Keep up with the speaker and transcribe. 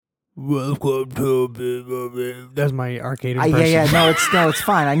Welcome to Big Movie. That's my arcade Yeah, impression. no, it's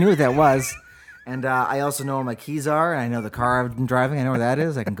fine. I knew what that was, and I also know where my keys are, and I know the car I've been driving. I know where that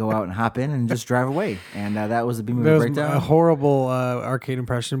is. I can go out and hop in and just drive away. And that was the B movie That was breakdown. a horrible arcade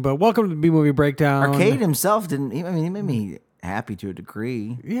impression, but welcome to the B Movie Breakdown. Arcade himself didn't. I mean, he made me happy to a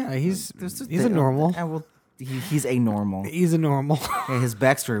degree. Yeah, he's a normal. Well, he's a normal. He's a normal. Yeah, his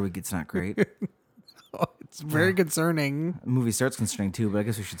backstory it's not great. It's very concerning. The movie starts concerning too, but I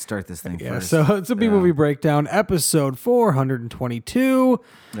guess we should start this thing Yeah, first. so it's a B Movie Breakdown, episode 422.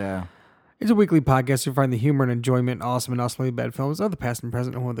 Yeah. It's a weekly podcast to find the humor and enjoyment in awesome and awesomely bad films of the past and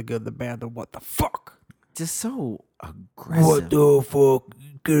present, and the good, the bad, the what the fuck. Just so aggressive. What the fuck?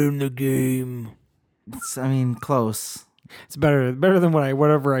 Get in the game. Close. It's better than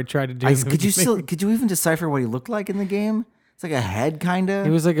whatever I tried to do. Could you even decipher what he looked like in the game? It's like a head, kind of.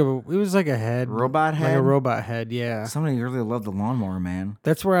 It was like a head, Robot head? like a robot head. Yeah, Somebody really loved the Lawnmower Man.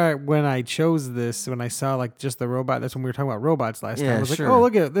 that's where when I chose this, when I saw like just the robot. That's when we were talking about robots last time. Yeah, I was sure. like, oh,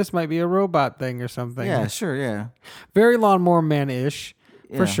 look at this, might be a robot thing or something. Yeah, sure, yeah. Very Lawnmower Man-ish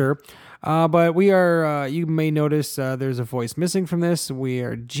for Yeah. sure. But we are. You may notice there's a voice missing from this. We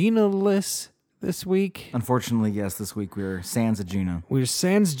are Gina-less this week. Unfortunately, yes, this week we're sans a Gina. We're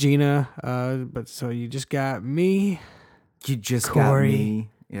sans Gina. But so you just got me, You just Corey. got me.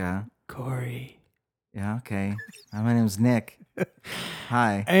 Yeah. Corey. Yeah, okay. My name's Nick.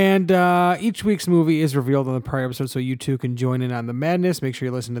 Hi. And each week's movie is revealed on the prior episode, so you too can join in on the madness. Make sure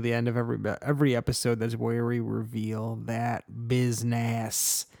you listen to the end of every episode. That's where we reveal that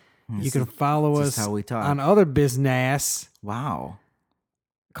business. You can follow This us is how we talk. on other business Wow.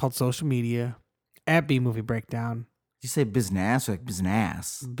 called social media at B Movie Breakdown. Did you say business or like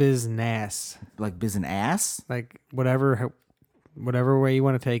business? Business, Like business? like whatever way you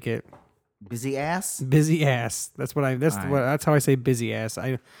want to take it. Busy ass? Busy ass. That's what I. That's how I say busy ass.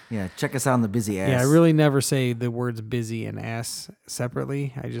 Yeah, check us out on the busy ass. Yeah, I really never say the words busy and ass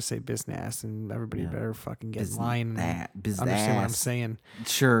separately. I just say business, and everybody better fucking get in line and understand what I'm saying.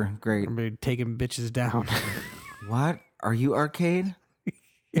 Sure, great. Everybody taking bitches down. What? Are you arcade?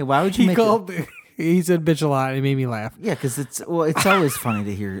 Hey, why would you make it? He said bitch a lot, and it made me laugh. Yeah, because it's always funny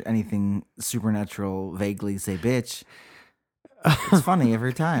to hear anything supernatural vaguely say bitch. It's funny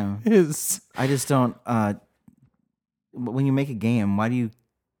every time. I just don't. When you make a game, why do you?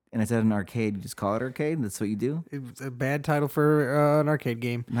 And it's at an arcade. You just call it arcade. That's what you do. It's a bad title for an arcade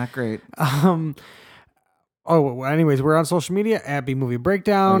game. Not great. Anyways, we're on social media at B Movie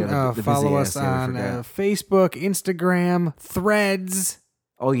Breakdown. Oh, yeah, the Follow busy us ass, yeah, we on forgot. Facebook, Instagram, Threads.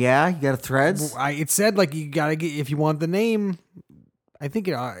 Oh yeah, you got a Threads. It said like you gotta get if you want the name. I think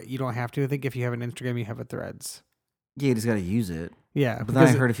you don't have to. I think if you have an Instagram, you have a Threads. Yeah, you just got to use it. Yeah, But then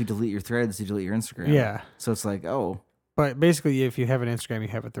I heard if you delete your Threads, you delete your Instagram. Yeah, So it's like, oh, but basically, if you have an Instagram, you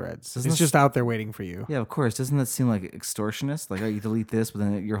have a Threads. Doesn't It's this- just out there waiting for you. yeah, of course. Doesn't that seem like extortionist? Like, oh, you delete this, but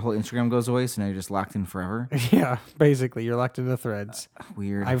then your whole Instagram goes away, so now you're just locked in forever. Yeah, basically, you're locked into Threads.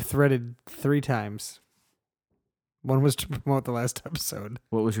 Weird. I've threaded 3 times. One was to promote the last episode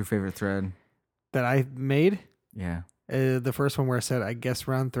What was your favorite thread? that I made. Yeah, The first one where I said, "I guess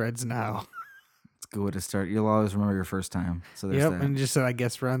we're on Threads now." it's a good way to start. You'll always remember your first time. So there's Yep, that. and just said, "I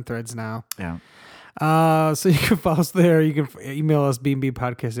guess we're on Threads now." Yeah. So you can follow us there. You can email us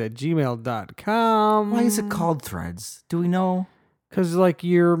bnbpodcast@gmail.com. Why is it called Threads? Do we know? Because like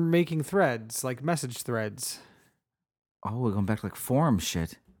you're making threads, like message threads. Oh, we're going back to like forum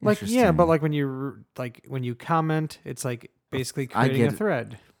shit. Like yeah, Interesting. but like when you comment, it's like basically creating a get it.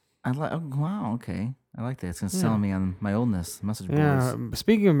 thread. I like. Oh, wow. Okay. I like that. It's gonna Yeah. sell me on my oldness message boards. Yeah.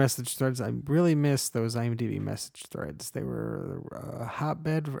 Speaking of message threads, I really miss those IMDb message threads. They were a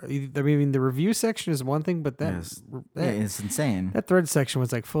hotbed. I mean, the review section is one thing, but Yes. Yeah, that, it's insane. that thread section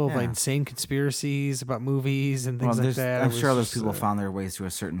was like full of like Yeah. insane conspiracies about movies and things like there's- that. I'm It sure was those just, people found their ways to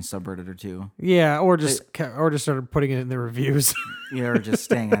a certain subreddit or two. Yeah, or just started putting it in the reviews. Yeah, or just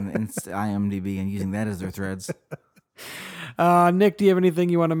staying on IMDb and using that as their threads. Nick, do you have anything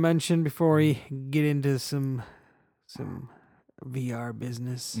you want to mention before we get into some VR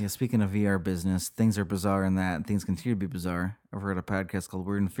business? Yeah, speaking of VR business, things are bizarre in that, and things continue to be bizarre. Over at a podcast called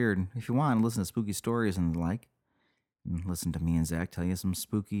Weird and Feared. If you want, listen to spooky stories and the like. And listen to me and Zach tell you some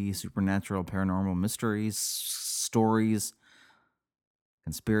spooky, supernatural, paranormal mysteries, stories,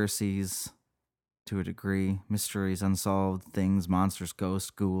 conspiracies, to a degree, mysteries, unsolved things, monsters, ghosts,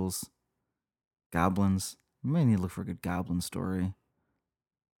 ghouls, goblins. You may need to look for a good goblin story. I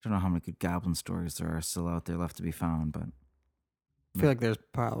don't know how many good goblin stories there are still out there left to be found, but I feel like there's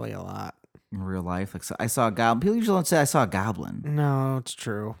probably a lot. in real life. Like, so I saw a goblin. People usually don't say I saw a goblin. No, it's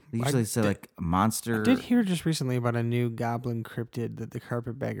true. They usually say like a monster. I did hear just recently about a new goblin cryptid that the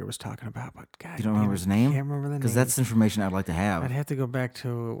Carpetbagger was talking about, but God, You don't remember his name? I can't remember the name. Because that's information I'd like to have. I'd have to go back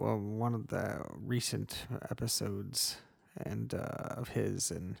to one of the recent episodes and of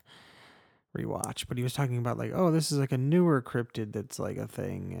his and rewatch. But he was talking about like, oh, this is like a newer cryptid that's like a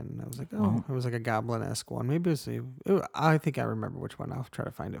thing, and I was like, oh, it was like a goblin-esque one. Maybe I think I remember which one. I'll try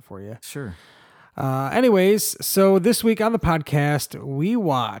to find it for you. Sure. Anyways, so this week on the podcast, we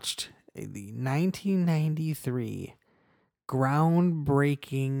watched the 1993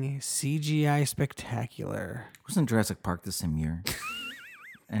 groundbreaking CGI spectacular. Wasn't Jurassic Park the same year?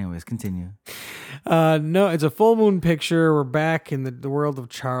 Anyways, continue. No, it's a full moon picture. We're back in the world of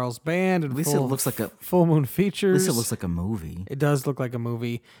Charles Band. And At least it looks like a full moon features. At least it looks like a movie. It does look like a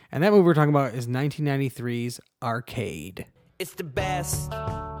movie. And that movie we're talking about is 1993's Arcade. It's the best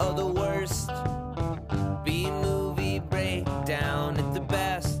of the worst. B-movie breakdown. It's the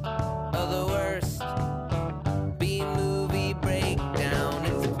best of the worst. B-movie breakdown.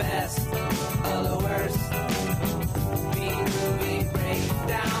 It's the best of the worst. B-movie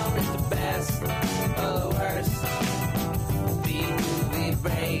breakdown. It's the best of the worst. B-movie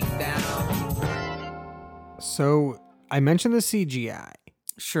breakdown. So I mentioned the CGI.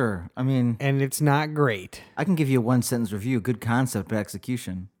 Sure. I mean, and it's not great. I can give you a one sentence review. Good concept, but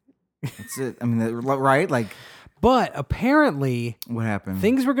execution. That's it. I mean, right? Like, but apparently, what happened?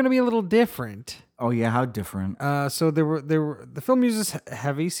 Things were going to be a little different. Oh yeah, how different? So there were the film uses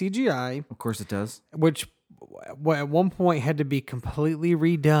heavy CGI. Of course, it does. Which at one point had to be completely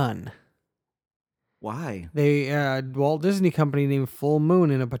redone. Why? Walt Disney Company named Full Moon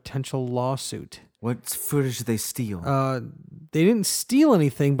in a potential lawsuit. What footage did they steal? They didn't steal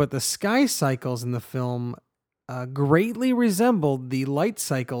anything, but the sky cycles in the film greatly resembled the light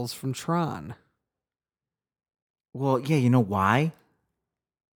cycles from Tron. Well, yeah, you know why?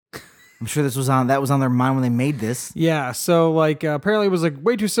 I'm sure that was on their mind when they made this. Yeah, so like apparently it was like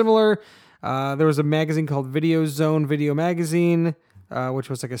way too similar. There was a magazine called Video Zone Video Magazine, which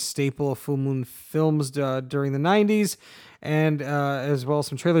was like a staple of Full Moon Films during the 90s. And as well,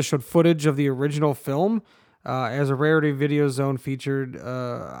 some trailers showed footage of the original film. As a rarity, Video Zone featured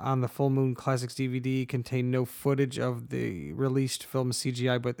on the Full Moon Classics DVD contained no footage of the released film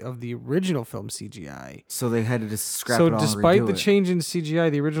CGI, but of the original film CGI. So they had to just scrap it all and redo it. So despite the change in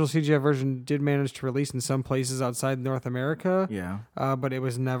CGI, the original CGI version did manage to release in some places outside North America. Yeah. But it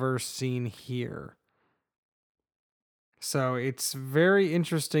was never seen here. So it's very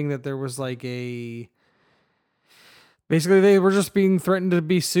interesting that there was like basically, they were just being threatened to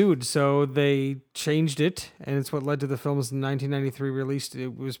be sued, so they changed it, and it's what led to the film's 1993 release.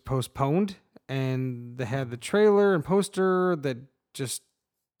 It was postponed, and they had the trailer and poster that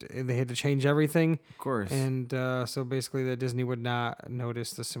they had to change everything. Of course. And so basically, that Disney would not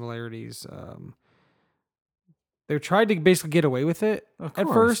notice the similarities. They tried to basically get away with it at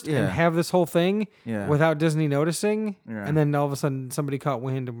first and have this whole thing without Disney noticing. Yeah. And then all of a sudden somebody caught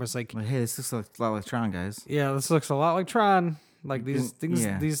wind and was like, hey, this looks a lot like Tron, guys. Yeah, this looks a lot like Tron. Like these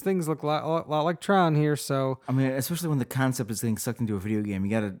things look a lot like Tron here. So I mean, especially when the concept is getting sucked into a video game,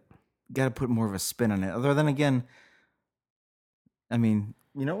 you gotta put more of a spin on it. Other than again, I mean,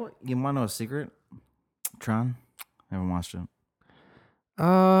 you know what? You want to know a secret? Tron? I haven't watched it.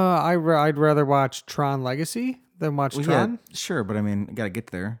 I'd rather watch Tron Legacy than watch Tron. Yeah, sure, but I mean, I gotta get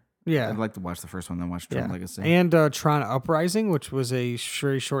there. Yeah, I'd like to watch the first one, then watch Tron Legacy and Tron Uprising, which was a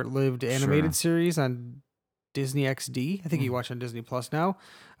very short-lived animated series on Disney XD. I think you watch on Disney Plus now.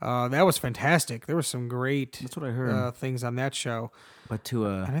 That was fantastic. There was some great. That's what I heard. Things on that show. But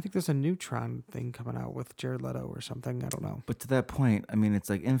and I think there's a new Tron thing coming out with Jared Leto or something. I don't know. But to that point, I mean, it's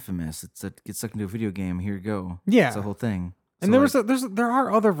like Infamous. Get sucked into a video game. Here you go. Yeah, it's the whole thing. And so there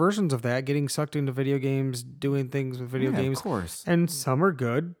are other versions of that, getting sucked into video games, doing things with video games. Of course. And some are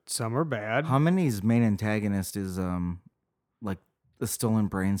good, some are bad. Homini's main antagonist is like the stolen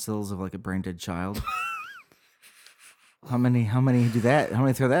brain cells of like a brain dead child. How many do that? How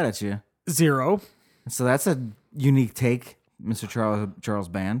many throw that at you? 0. So that's a unique take, Mr. Charles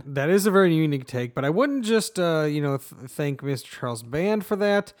Band. That is a very unique take, but I wouldn't just thank Mr. Charles Band for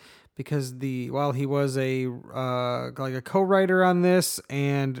that. Because while he was a co-writer on this,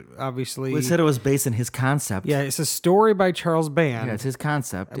 and obviously he said it was based on his concept. Yeah, it's a story by Charles Band. Yeah, it's his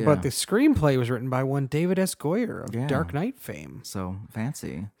concept. Yeah. But the screenplay was written by one David S. Goyer of Dark Knight fame. So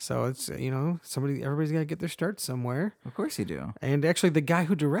fancy. So it's everybody's got to get their start somewhere. Of course you do. And actually, the guy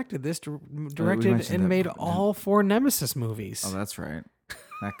who directed this directed and made all 4 Nemesis movies. Oh, that's right.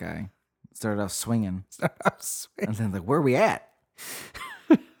 That guy started off swinging. And then like, where are we at?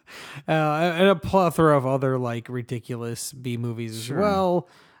 And a plethora of other like ridiculous B movies as well.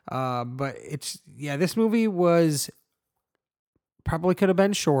 But this movie was probably could have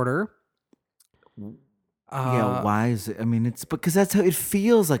been shorter. Why is it? I mean, it's because that's how it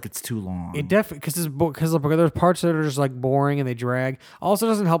feels like it's too long. It definitely because there's parts that are just like boring and they drag. Also,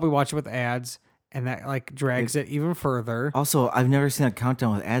 doesn't help we watch it with ads, and that like drags it even further. Also, I've never seen a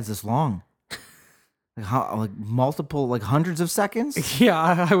countdown with ads this long. Multiple, like hundreds of seconds.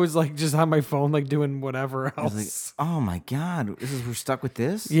 Yeah, I was like just on my phone, like doing whatever else. Like, oh my god, we're stuck with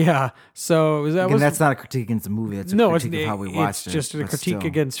this. Yeah, so that's not a critique against the movie. That's a critique of how we watched it. It's just a critique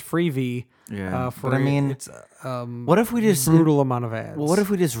against Freevee. Yeah, for but I mean, it's what if we just brutal amount of ads? Well, what if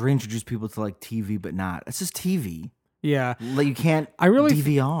we just reintroduce people to like TV, but not? It's just TV. Yeah, like you can't.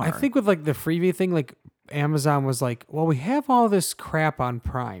 DVR. I think with like the Freevee thing, like Amazon was like, well, we have all this crap on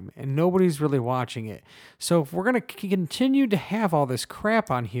Prime and nobody's really watching it. So if we're going to continue to have all this crap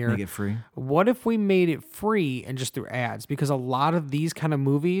on here, make it free. What if we made it free and just through ads? Because a lot of these kind of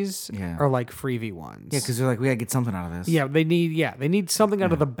movies are like freebie ones. Yeah, because they're like, we got to get something out of this. Yeah, they need something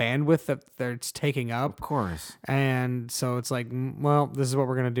out of the bandwidth that it's taking up. Of course. And so it's like, well, this is what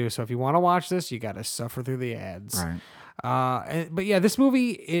we're going to do. So if you want to watch this, you got to suffer through the ads. Right. But yeah, this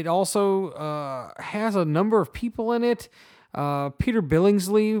movie, it also has a number of people in it. Peter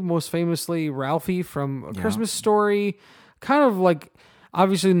Billingsley, most famously Ralphie from A Christmas Story, kind of like,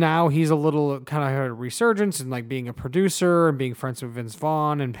 obviously now he's a little kind of had a resurgence in like being a producer and being friends with Vince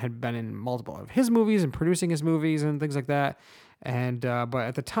Vaughn and had been in multiple of his movies and producing his movies and things like that. And but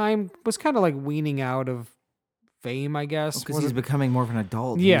at the time was kind of like weaning out of fame, I guess, because he's becoming more of an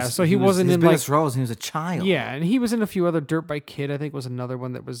adult. Yeah, so he wasn't his in biggest like roles. He was a child. Yeah, and he was in a few other. Dirt Bike Kid, I think, was another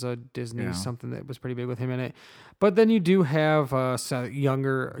one that was a Disney something that was pretty big with him in it. But then you do have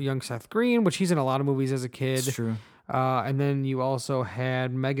young Seth Green, which he's in a lot of movies as a kid. It's true. And then you also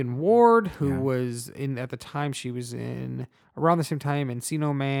had Megan Ward, who was in at the time. She was in around the same time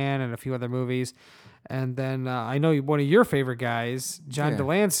Encino Man and a few other movies. And then I know one of your favorite guys, John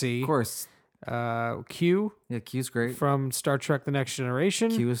Delancey, of course. Q. Yeah, Q's great. From Star Trek The Next Generation.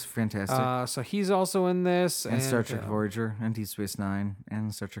 Q is fantastic. So he's also in this. And Star Trek Voyager, and Deep Space Nine,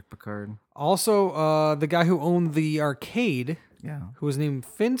 and Star Trek Picard. Also, the guy who owned the arcade, who was named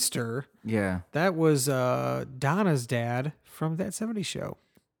Finster. Yeah. That was Donna's dad from That 70s Show.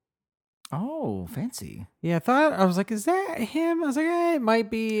 Oh, fancy. Yeah, I was like, is that him? I was like, it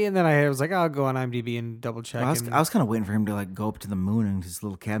might be. And then I was like, I'll go on IMDb and double check. Well, I was kind of waiting for him to like go up to the moon in his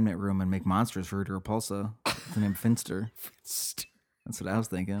little cabinet room and make monsters for Rita Repulsa. The name Finster. Finster. That's what I was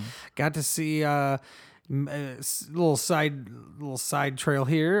thinking. Got to see little side trail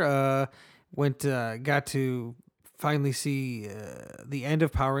here. Got to finally see the end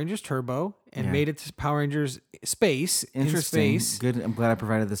of Power Rangers Turbo and made it to Power Rangers Space. Interesting. In space. Good. I'm glad I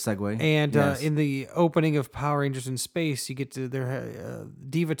provided the segue. And in the opening of Power Rangers in Space, you get to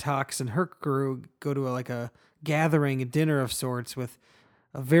Divatox and her crew go to a gathering, a dinner of sorts with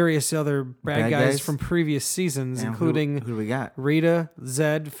various other bad guys from previous seasons, including who do we got? Rita,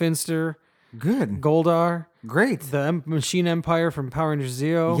 Zed, Finster. Good. Goldar. Great. The Machine Empire from Power Rangers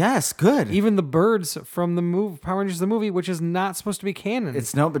Zeo. Yes, good. Even the birds from the Power Rangers the movie, which is not supposed to be canon.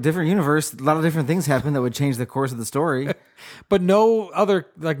 It's but different universe. A lot of different things happen that would change the course of the story. But no other,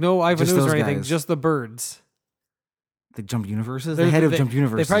 no Ivanus or anything, guys. just the birds. They jumped universes? They had to have jumped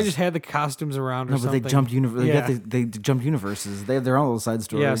universes. They probably just had the costumes around or something. No, but they jumped universes. They jumped universes. They have their own little side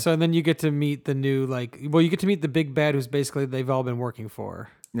story. Yeah, so then you get to meet the new, you get to meet the big bad who's basically they've all been working for.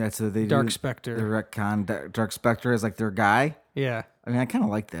 Yeah, so they Dark Spectre. The retcon Dark Spectre is like their guy. Yeah. I mean, I kind of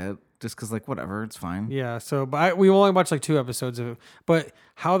like that just because, whatever, it's fine. Yeah, so, but we only watched 2 episodes of it. But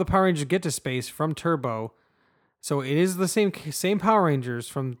how the Power Rangers get to space from Turbo. So it is the same Power Rangers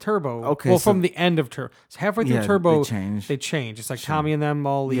from Turbo. Okay. From the end of Turbo. So halfway through Turbo, they change. It's like Sure. Tommy and them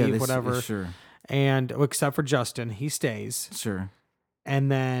all leave, whatever. Sure. And except for Justin, he stays. Sure.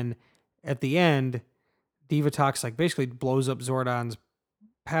 And then at the end, Divatox basically blows up Zordon's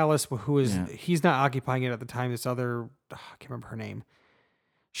palace, he's not occupying it at the time. This other, I can't remember her name.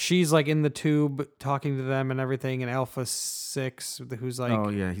 She's in the tube talking to them and everything. And Alpha 6, who's oh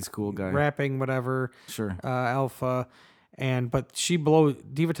yeah, he's a cool guy. Rapping, whatever. Sure. Alpha. But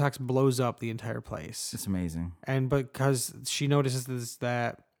Divatox blows up the entire place. It's amazing. And because she notices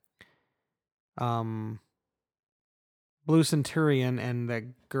that Blue Centurion and the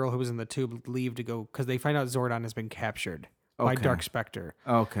girl who was in the tube leave to go, because they find out Zordon has been captured by Dark Spectre.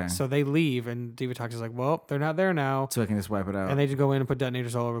 Okay. So they leave, and Divatox is like, well, they're not there now. So I can just wipe it out. And they just go in and put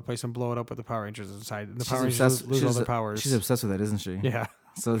detonators all over the place and blow it up with the Power Rangers inside. And the Power Rangers lose all their powers. She's obsessed with that, isn't she? Yeah.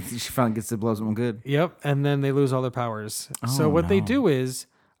 So she finally gets to blow something good. Yep. And then they lose all their powers. So what they do is,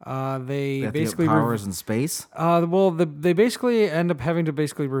 They They have to get basically powers in space. they basically end up having to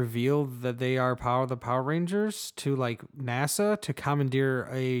basically reveal that they are the Power Rangers to like NASA to commandeer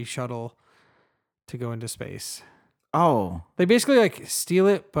a shuttle to go into space. Oh, They basically like steal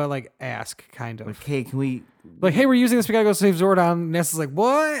it, but like ask kind of like, hey, can we? like, hey, we're using this. We gotta go save Zordon. NASA's like,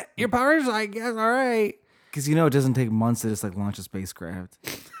 what? Your Power Rangers? I guess. All right. Because it doesn't take months to just like launch a spacecraft.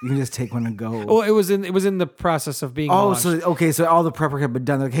 You can just take one and go. Well, it was in the process of being. Oh, launched. so all the prep work had been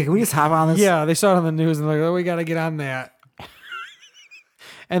done. They're like, hey, can we just hop on this? Yeah, they saw it on the news and they're like, oh, we got to get on that.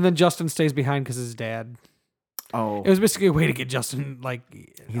 And then Justin stays behind because his dad. Oh, It was basically a way to get Justin like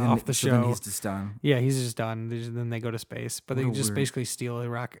off the so show. then he's just done. Yeah, he's just done. Then they go to space, but they What a just weird- basically steal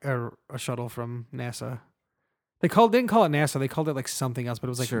a shuttle from NASA. Didn't call it NASA. They called it like something else, but it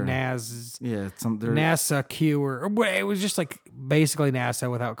was like Sure. NASA Yeah, Q or it was just like basically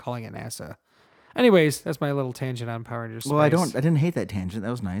NASA without calling it NASA. Anyways, that's my little tangent on Power Rangers. Well, I Space. didn't hate that tangent. That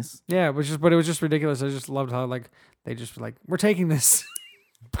was nice. Yeah, it was just ridiculous. I just loved how like they just were like, we're taking this.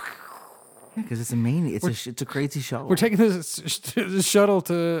 Yeah, because it's a mania. It's a crazy show. We're taking this shuttle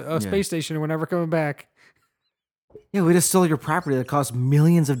to a Yeah. space station and we're never coming back. Yeah, we just stole your property that cost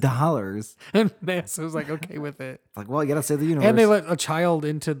millions of dollars. And NASA was like, okay with it. Like, well, you gotta save the universe. And they let a child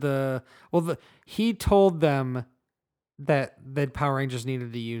into he told them that Power Rangers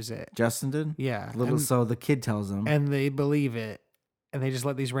needed to use it. Justin did. Yeah. So the kid tells them. And they believe it. And they just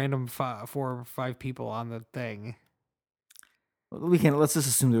let these random 4 or 5 people on the thing. Let's just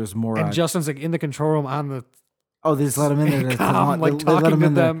assume there was more. And Justin's like in the control room on the they just let him in there. comm, like talking to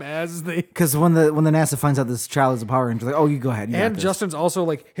them as they. Because when the NASA finds out this child is a Power Ranger, like, oh, you go ahead. You got And this. Justin's also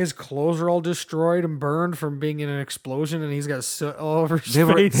like his clothes are all destroyed and burned from being in an explosion, and he's got soot all over his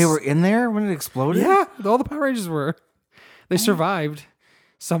face. They were in there when it exploded. Yeah, all the Power Rangers were. They survived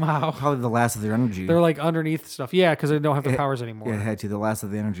somehow. Probably the last of their energy. They're like underneath stuff. Yeah, because they don't have the powers anymore. Yeah, it had to. The last of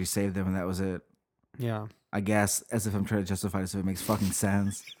the energy saved them, and that was it. Yeah. I guess, as if I'm trying to justify this, if it makes fucking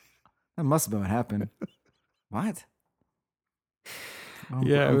sense. That must have been what happened. What?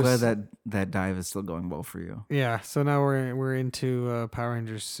 Yeah, I'm it glad was- that dive is still going well for you. Yeah. So now we're into Power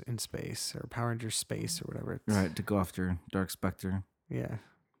Rangers in space or Power Rangers space or whatever. It's, Right, to go after Dark Spectre. Yeah.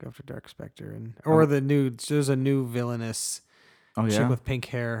 Go after Dark Spectre or there's a new villainous Oh, chick yeah? with pink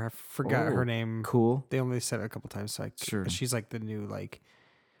hair. I forgot Oh, her name. Cool. They only said it a couple times. So Sure. she's like the new like.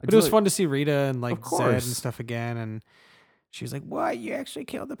 I But do it was like- fun to see Rita and like Of Zed and course. stuff again, and she was like, "What? You actually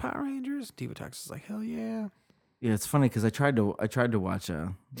killed the Power Rangers?" Divatox is like, "Hell yeah!" Yeah, it's funny because I tried to watch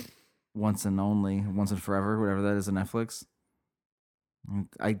Once and Forever, whatever that is on Netflix.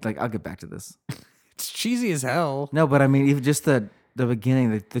 I'll get back to this. It's cheesy as hell. No, but I mean, even just the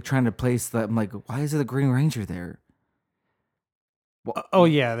beginning, they're trying to place that. I'm like, why is it the Green Ranger there? Oh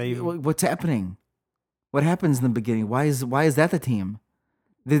yeah, they. What's happening? What happens in the beginning? Why is that the team?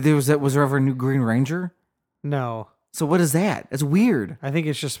 Was there ever a new Green Ranger? No, So what is that? That's weird. I think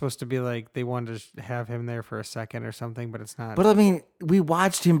it's just supposed to be like they wanted to have him there for a second or something, but it's not. But I mean, we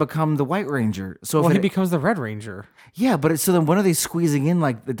watched him become the White Ranger. So well, if he becomes the Red Ranger. yeah, but so then when are they squeezing in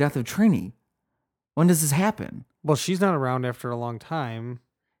like the death of Trini? When does this happen? Well, she's not around after a long time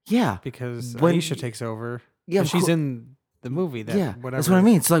Yeah, because When- Aisha takes over. Yeah, And of she's cour- in the movie. That yeah, whatever. that's what I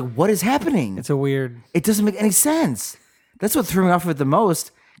mean. It's like, what is happening? It's a weird. It doesn't make any sense. That's what threw me off of it the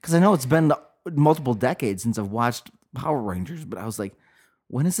most because I know it's been multiple decades since I've watched Power Rangers, but I was like,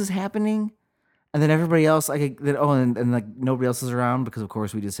 when is this happening? And then everybody else, and like nobody else is around because of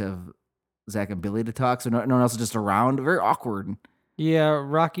course we just have Zach and Billy to talk, so no one else is just around. Very awkward. Yeah,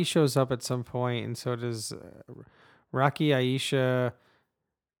 Rocky shows up at some point, and so does Rocky, Aisha,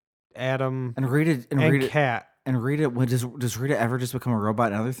 Adam, And Rita and Kat. And Rita, does Rita ever just become a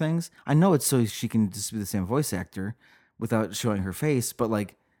robot and other things? I know it's so she can just be the same voice actor without showing her face, but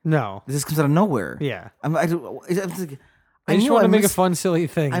like No. this comes out of nowhere. Yeah. I They just knew want I to make a missed- fun, silly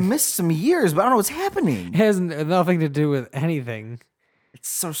thing. I missed some years, but I don't know what's happening. It has nothing to do with anything. It's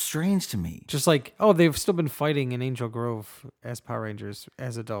so strange to me. Just like, oh, they've still been fighting in Angel Grove as Power Rangers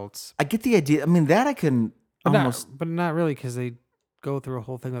as adults. I get the idea. I mean, that I can But almost. not, but not really, because they go through a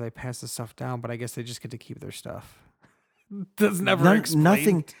whole thing where they pass the stuff down, but I guess they just get to keep their stuff. That's never explained.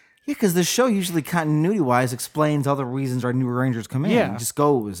 Nothing. Yeah, because the show usually continuity wise explains all the reasons our new Rangers come in. Yeah. It just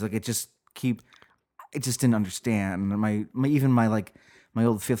goes like it just keep. It just didn't understand. My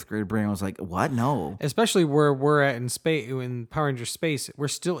old 5th grade brain was like, what? No. Especially where we're at in space, in Power Rangers space, we're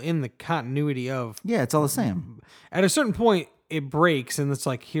still in the continuity of. Yeah, it's all the same. At a certain point, it breaks, and it's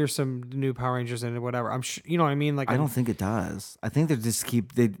like, here's some new Power Rangers and whatever. I'm sure, you know what I mean? Like, I don't think it does. I think they just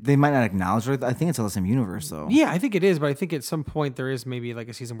keep. They might not acknowledge it. I think it's all the same universe though. Yeah, I think it is, but I think at some point there is maybe like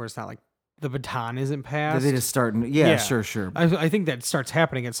a season where it's not like the baton isn't That passed. they just start. Yeah, sure. I think that starts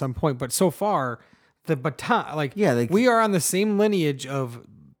happening at some point, but so far, the baton, like, Yeah, we are on the same lineage of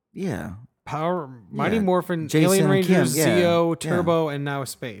Yeah. Power, Mighty Yeah, Morphin, Jason Alien and Rangers, Kim, yeah, Zeo, yeah. Turbo, and now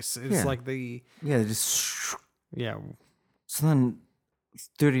Space. It's Yeah. like the Yeah, they just. yeah. So then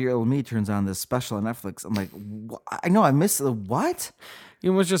 30-year-old me turns on this special on Netflix. I'm like, I know I missed the what?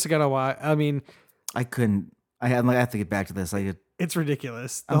 You almost just gotta watch. I mean, I couldn't. I have to get back to this. it's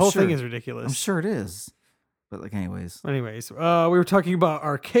ridiculous. The I'm whole sure. thing is ridiculous. I'm sure it is. But like, anyways, Anyways, we were talking about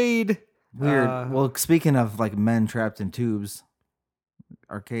Arcade. weird. Well, speaking of like men trapped in tubes,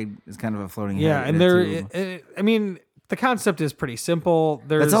 Arcade is kind of a floating head. Yeah, in and a tube. I mean, the concept is pretty simple.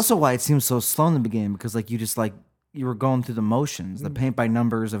 That's also why it seems so slow in the beginning, because like you were going through the motions, the paint by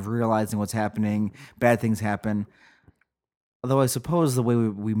numbers of realizing what's happening, bad things happen. Although I suppose the way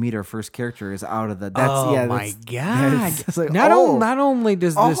we meet our first character is out of the. That's, oh yeah, my that's, god! it's like, not only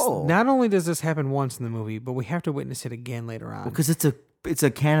does Oh. this happen once in the movie, but we have to witness it again later on. because it's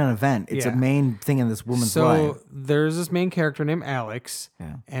a canon event. It's Yeah. a main thing in this woman's So life. there's this main character named Alex,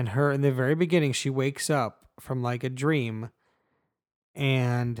 Yeah. and her in the very beginning, she wakes up from like a dream,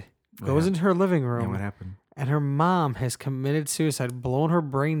 and goes into her living Yeah, room, what happened? and her mom has committed suicide, blown her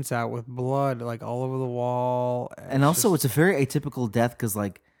brains out with blood like all over the wall. And also, it's a very atypical death because,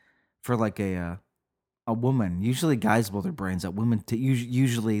 like, for like a woman, usually guys blow their brains out. Women,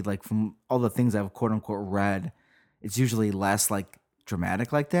 usually, like from all the things I've quote unquote read, it's usually less like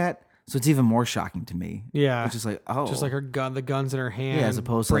dramatic like that. So it's even more shocking to me. yeah, It's just like, oh, just like the guns in her hand, as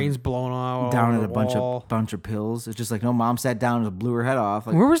opposed to, like, brains blown out all down over at a the bunch wall. of pills. It's just like, no, mom sat down and blew her head off.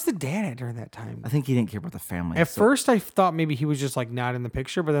 Like, Where was the dad at during that time? I think he didn't care about the family. At so- first, I thought maybe he was just like not in the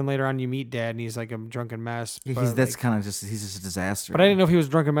picture, but then later on, you meet Dad, and he's like a drunken mess. Yeah, but, that's like- kind of just he's just a disaster. But I didn't know if he was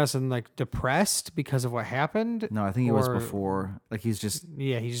drunken mess and like depressed because of what happened. No, I think it was or- before. Like he's just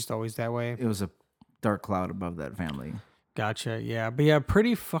Yeah, he's just always that way. it was a dark cloud above that family. Gotcha. Yeah, but yeah,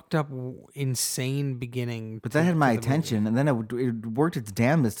 pretty fucked up, insane beginning. But that had my to the movie. attention, and then it worked its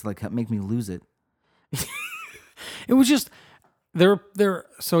damnedest to like make me lose it. It was just they're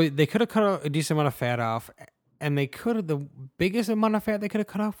so they could have cut a decent amount of fat off, and they could have the biggest amount of fat they could have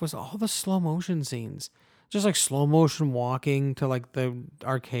cut off was all the slow motion scenes. Just like slow motion walking to like the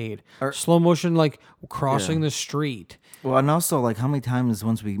arcade, slow motion like crossing the street. Well, and also like how many times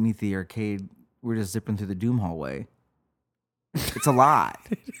once we meet the arcade, we're just zipping through the Doom hallway. It's a lot.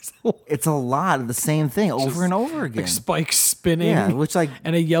 It's a lot of the same thing over and over again. Like spikes spinning. Yeah, which like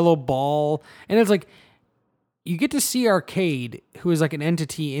and a yellow ball. And it's like you get to see Arcade, who is like an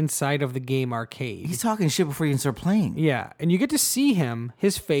entity inside of the game Arcade. he's talking shit before you can start playing. Yeah, and you get to see him,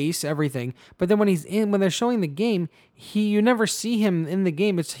 his face, everything. But then when they're showing the game, you never see him in the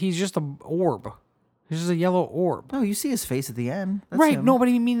game. He's just a orb. He's just a yellow orb. No, you see his face at the end. That's Right? him. No, but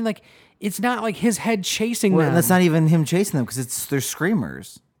I mean like it's not like his head chasing Well, them. and that's not even him chasing them because they're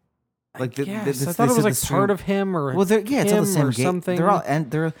screamers. Like Yes, I thought it was like part of him or Well, yeah, it's all the him same or game. something. They're all and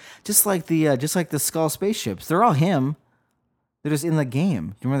they're just like the Skull spaceships. They're all him. They're just in the game.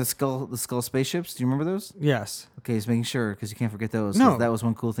 Do you remember the Skull spaceships? Do you remember those? Yes. Okay, just making sure because you can't forget those. 'cause No. that was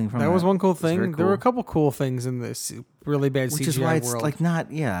one cool thing from That was one cool It's very thing. There were a cool. couple cool things in this really bad Which CGI is why it's world. like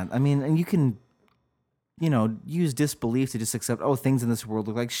not. Yeah, I mean, and you can, use disbelief to just accept. Oh, things in this world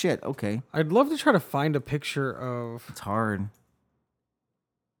look like shit. Okay, I'd love to try to find a picture of. it's hard.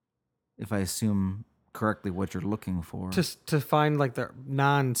 If I assume correctly what you're looking for. Just to find like the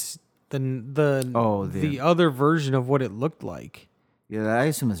the- other version of what it looked like, Yeah, I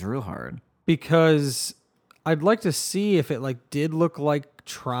assume it's real hard. because I'd like to see if it like did look like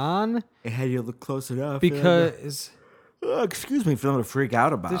Tron, It had you look close enough. because excuse me for them to freak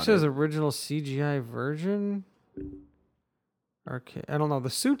out about this is original CGI version. Okay, I don't know. The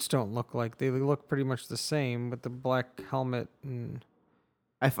suits don't look like they look pretty much the same with the black helmet and.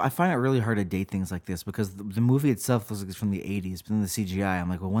 I find it really hard to date things like this because the movie itself looks like it's from the 80s, but then the CGI, I'm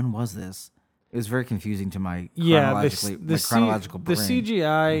like, well, when was this? It was very confusing to my chronological the brain.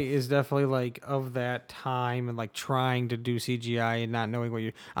 CGI is definitely like of that time and like trying to do CGI and not knowing what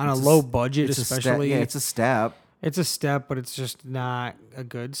you're on a low budget, It's a step- especially. it's a step. It's a step, but it's just not a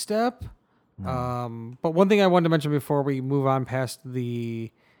good step. But one thing I wanted to mention before we move on past the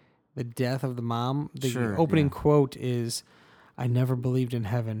death of the mom, the Sure, opening yeah. quote is, "I never believed in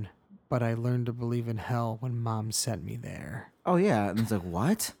heaven, but I learned to believe in hell when mom sent me there." Oh yeah, and it's like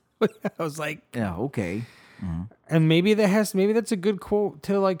what? I was like, Yeah, okay. and maybe that's a good quote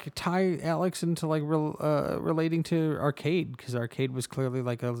to like tie Alex into like relating to Arcade, because Arcade was clearly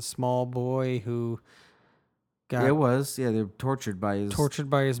like a small boy who got Yeah, it was. Yeah, they're tortured by his. tortured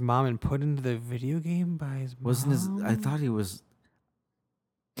by his mom and put into the video game by his mom. Wasn't his? I thought he was.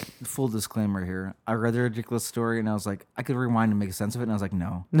 full disclaimer here. I read the ridiculous story and I was like, I could rewind and make sense of it, and I was like,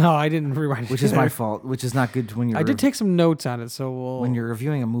 no, No, I didn't rewind it. which is my fault. Which is not good when you're. I did take some notes on it, so when you're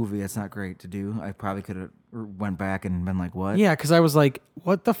reviewing a movie. That's not great to do. I probably could have went back and been like, what? Yeah, because I was like,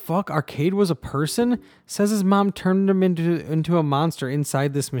 what the fuck? Arcade was a person? Says his mom turned him into a monster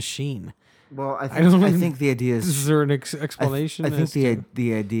inside this machine. Well, I don't think the idea is. Is there an explanation? I think as to-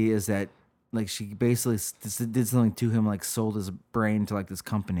 the idea is that like she basically did something to him, like sold his brain to like this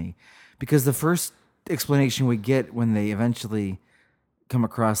company, because the first explanation we get when they eventually come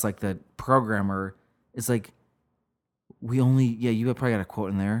across like the programmer is like, you probably got a quote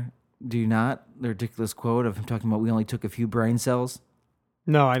in there, do you not? The ridiculous quote of him talking about we only took a few brain cells,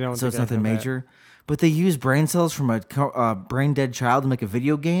 No, I don't. so it's think I nothing know that. major. But they use brain cells from a brain dead child to make a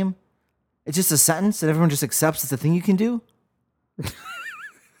video game. It's just a sentence that everyone just accepts it's a thing you can do.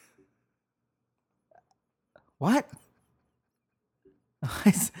 What?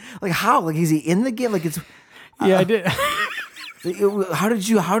 Like how? Like is he in the game? Like it's Yeah, I did. how did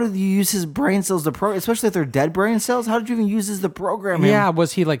you use his brain cells to program? Especially if they're dead brain cells. How did you even use this to program him? Yeah,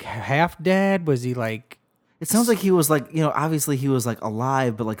 was he like half dead? Was he like? It sounds like he was like, obviously he was like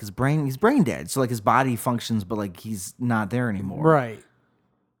alive, but like he's brain dead. So like his body functions, but like he's not there anymore. Right.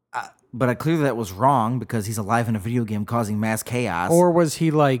 But clearly that was wrong because he's alive in a video game causing mass chaos. Or was he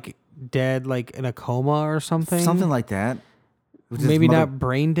like dead, like in a coma or something? something like that. With his Maybe mother- not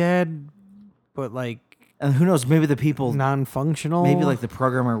brain dead, but like And who knows? Maybe the people, non-functional. maybe like the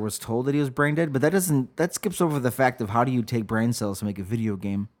programmer was told that he was brain dead, but that skips over the fact of how do you take brain cells to make a video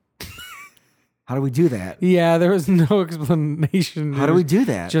game? How do we do that? Yeah, there was no explanation. How do we do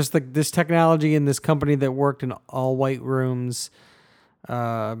that? Just like this technology in this company that worked in all white rooms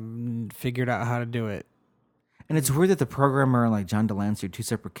figured out how to do it. And it's weird that the programmer and like John Delancey are two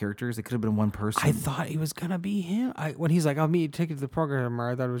separate characters. It could have been one person. I thought he was gonna be him. When he's like, "I'll meet you, take it to the programmer,"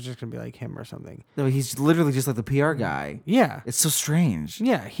 I thought it was just gonna be like him or something. No, he's literally just like the PR guy. Yeah, It's so strange.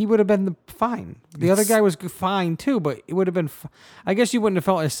 yeah, he would have been fine. The other guy was fine too, but it would have been. I guess you wouldn't have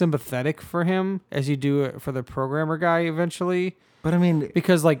felt as sympathetic for him as you do it for the programmer guy eventually, But I mean,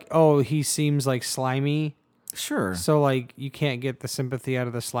 because like, oh, he seems like slimy. sure. So like you can't get the sympathy out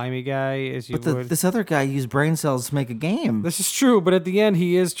of the slimy guy as you But would. this other guy used brain cells to make a game. This is true, but at the end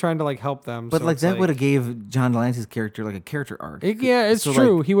he is trying to like help them. But so like it's that would have gave John Delancey's character like a character arc. Yeah, it's So,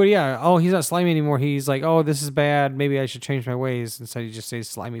 true. like, He would. Yeah. Oh, he's not slimy anymore. He's like, oh, this is bad. Maybe I should change my ways. Instead, he just says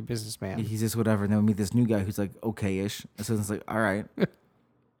slimy businessman. he's just whatever. And then we meet this new guy who's like okay-ish. So it's like, all right,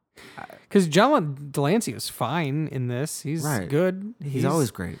 Because John Delancey is fine in this. He's Right. good. he's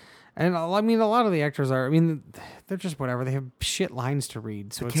always great. And I mean, a lot of the actors are. I mean, they're just whatever. They have shit lines to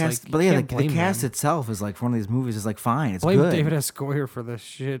read. So The it's cast, like, but you yeah, can't the blame cast them. itself is like for one of these movies is like fine. It's Blame good. David S. Goyer for this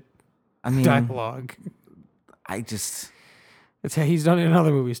shit I mean, dialogue. He's done it in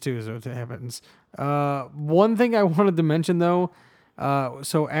other movies too, so it happens. One thing I wanted to mention though,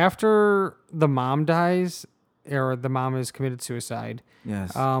 so after the mom dies, or the mom has committed suicide,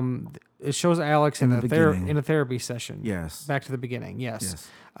 yes, it shows Alex in the beginning. in a therapy session. yes, Back to the beginning, yes. yes.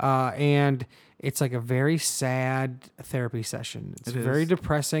 And it's like a very sad therapy session. It's It is. very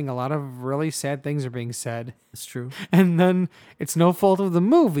depressing. A lot of really sad things are being said. It's true. And then it's no fault of the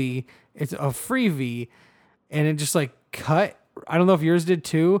movie. It's a freebie. And it just like cut. I don't know if yours did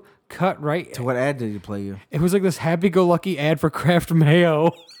too. Cut right. So what ad did he play you? It was like this happy-go-lucky ad for Kraft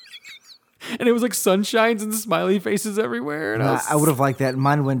Mayo. And it was like sunshines and smiley faces everywhere. And I would have liked that.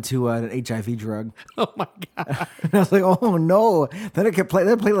 Mine went to an HIV drug. oh my God. And I was like, oh no. Then it could play.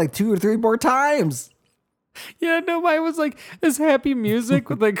 Then play like 2 or 3 more times. Yeah, no, mine was like this happy music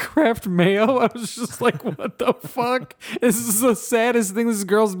with like Kraft Mayo. I was just like, what the fuck? This is the saddest thing. This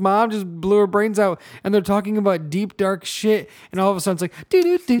girl's mom just blew her brains out, and they're talking about deep, dark shit, and all of a sudden it's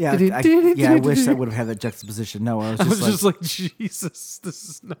like, Yeah, I wish I would have had that juxtaposition. No, I was I just, was just like, Jesus, this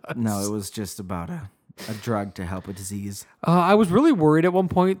is nuts. no, it was just about a drug to help a disease. I was really worried at one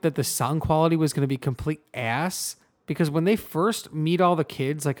point that the sound quality was going to be complete ass. Because when they first meet all the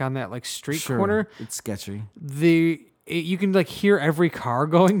kids, like on that like street corner, It's sketchy. you can like hear every car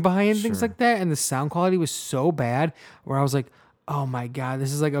going by and things Sure. like that, and the sound quality was so bad where I was like, oh my God,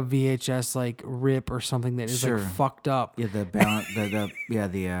 this is like a VHS like rip or something that is Sure. like fucked up. Yeah, the balance,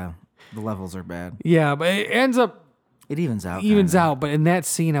 the levels are bad. Yeah, but it ends up It evens out. evens kinda. out. But in that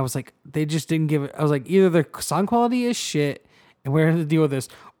scene, I was like, they just didn't give it. I was like, either the sound quality is shit and we're going to deal with this,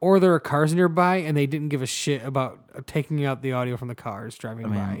 or there are cars nearby and they didn't give a shit about taking out the audio from the cars driving I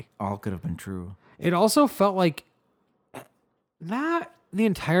mean, by. all could have been true. It also felt like not the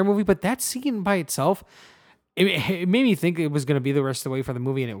entire movie, but that scene by itself, it made me think it was going to be the rest of the way for the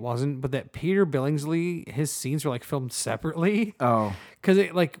movie, and it wasn't. But that Peter Billingsley, his scenes were like filmed separately. Oh. Because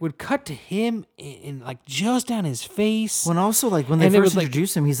it like would cut to him and like just on his face. Well, and also like when they And it first was, like-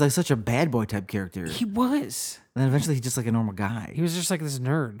 introduced him, he's like such a bad boy type character. He was. And then eventually he's just like a normal guy. He was just like this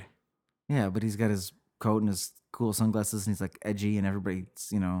nerd. Yeah, but he's got his coat and his cool sunglasses, and he's like edgy, and everybody's,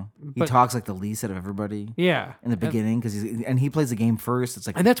 he But- talks like the least out of everybody Yeah. in the beginning because he plays the game first. It's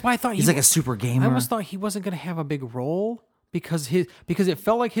like And that's why I thought he's like a super gamer. I almost thought he wasn't going to have a big role because it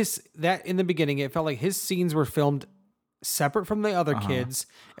felt like that in the beginning it felt like his scenes were filmed separate from the other kids,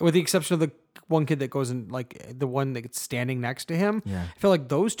 with the exception of the one kid that goes in, like the one that's standing next to him. Yeah. I feel like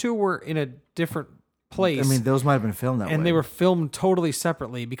those two were in a different place. I mean, those might have been filmed that way. and they were filmed totally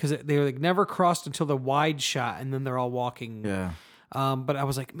separately because they were like never crossed until the wide shot, and then they're all walking. Yeah. But I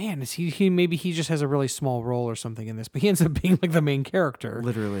was like, man, is he maybe he just has a really small role or something in this, but he ends up being like the main character.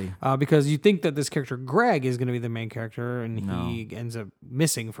 Literally. Because you think that this character Greg is going to be the main character, and he ends up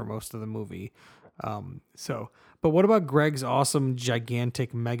missing for most of the movie. But what about Greg's awesome,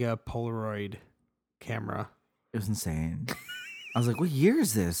 gigantic, mega Polaroid camera? It was insane. I was like, what year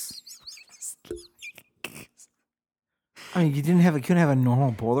is this? I mean, you couldn't have a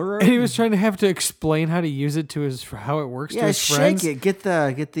normal Polaroid? And he was trying to have to explain how to use it to how it works to his shake friends. it. Get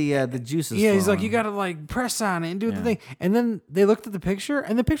the juices. Yeah, he's like, flowing. you got to like press on it and do the thing. And then they looked at the picture,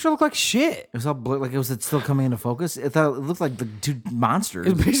 and the picture looked like shit. It was all like it was still coming into focus. It looked like the two monsters.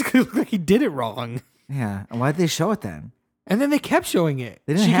 It basically looked like he did it wrong. Yeah. And why'd they show it then? And then they kept showing it.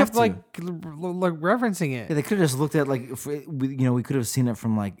 They didn't she have kept to. like referencing it. Yeah, they could have just looked at like we could have seen it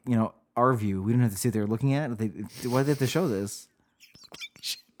from like our view. We didn't have to see what they were looking at. Why did they have to show this?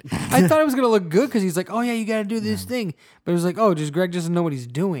 I thought it was gonna look good because he's like, oh yeah, you got to do this thing. But it was like, oh, just Greg doesn't know what he's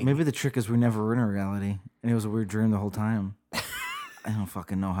doing. Maybe the trick is we never were in a reality, and it was a weird dream the whole time. I don't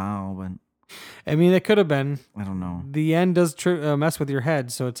fucking know how, but I mean, it could have been. I don't know. The end does mess with your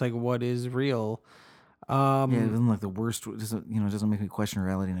head, so it's like, what is real? Yeah, it wasn't like the worst. It doesn't make me question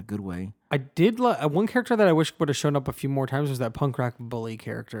reality in a good way. I did one character that I wish would have shown up a few more times was that punk rock bully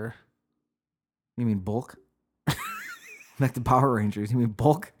character. You mean Bulk? Back to Power Rangers. You mean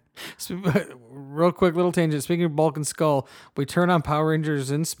Bulk? Real quick little tangent. Speaking of Bulk and Skull, we turn on Power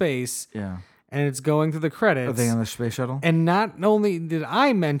Rangers in space, Yeah. and it's going through the credits. Are they on the space shuttle? And not only did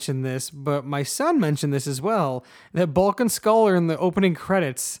I mention this, but my son mentioned this as well, that Bulk and Skull are in the opening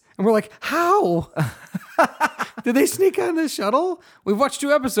credits. And we're like, how? Did they sneak on the shuttle? We've watched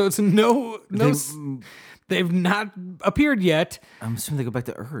 2 episodes and they've not appeared yet. I'm assuming they go back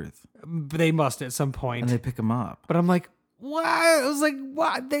to Earth They must at some point. and they pick them up. But I'm like, what? I was like,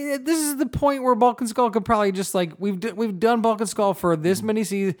 what? This is the point where Bulk and Skull could probably just like, we've done Bulk and Skull for this many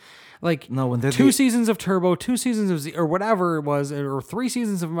seasons. Like, No, when they're 2 seasons of Turbo, 2 seasons of Z, or whatever it was, or 3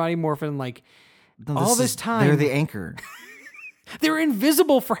 seasons of Mighty Morphin. Like, No, all this time. they're the anchor. They were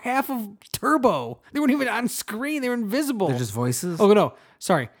invisible for half of Turbo. They weren't even on screen. They were invisible. They're just voices. Oh no,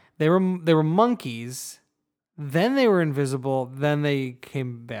 sorry. They were monkeys. Then they were invisible. Then they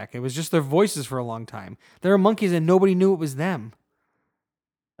came back. It was just their voices for a long time. They were monkeys, and nobody knew it was them.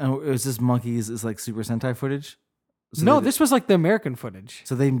 And it was just monkeys. It's like Super Sentai footage. So No, they- this was like the American footage.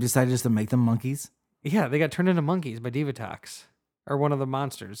 So they decided just to make them monkeys. Yeah, they got turned into monkeys by Divatox, or one of the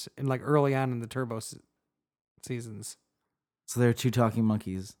monsters, in like early on in the Turbo seasons. So they're 2 talking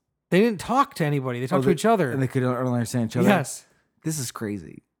monkeys. They didn't talk to anybody. They talked to each other. And they could only understand each other. Yes. This is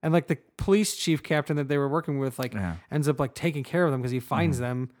crazy. And like the police chief captain that they were working with, like Yeah. ends up like taking care of them because he finds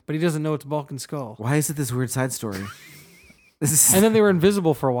them, but he doesn't know it's Bulk and Skull. Why is it this weird side story? This is And then they were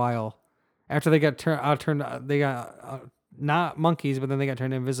invisible for a while after they got they got not monkeys, but then they got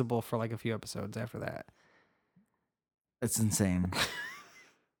turned invisible for like a few episodes after that. it's insane.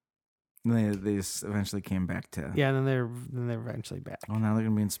 They just eventually came back to. Yeah, and then they're eventually back. Well, now they're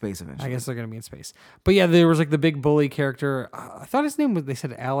gonna be in space eventually. I guess they're gonna be in space. But yeah, there was like the big bully character. I thought his name was. They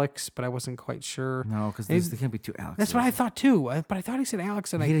said Alex, but I wasn't quite sure. No, because He's- there can't be 2 Alexes. That's what I thought too. But I thought he said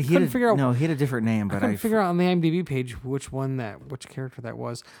Alex, and I He couldn't figure out. No, he had a different name, I but couldn't figure out on the IMDb page which character that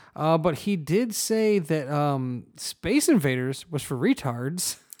was. But he did say that Space Invaders was for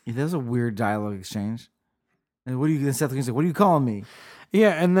retards. Yeah, that was a weird dialogue exchange. And what are you gonna Seth Green's like? What are you calling me?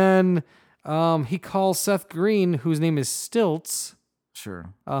 Yeah, and then he calls Seth Green, whose name is Stilts.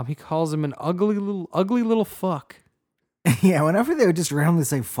 Sure. He calls him an ugly little fuck. Yeah. Whenever they would just randomly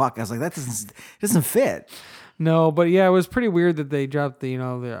say "fuck," I was like, that doesn't fit. No, but yeah, it was pretty weird that they dropped the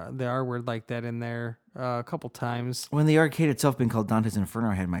R word like that in there a couple times. When the arcade itself being called Dante's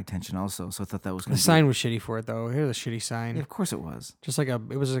Inferno had my attention also, so I thought that was The gonna be sign was shitty for it though. Here's a shitty sign. Yeah, of course it was. Just like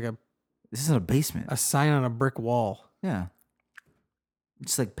it was like This isn't a basement. a sign on a brick wall. Yeah.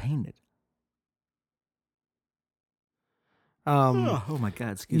 Just like painted. Oh my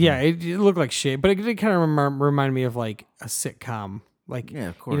god! Excuse Yeah, me. it looked like shit, but it did kind of remind me of like a sitcom, like Yeah, of you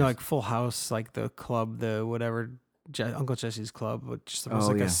know, course. like Full House, like the club, the whatever, Uncle Jesse's club, which just was Oh,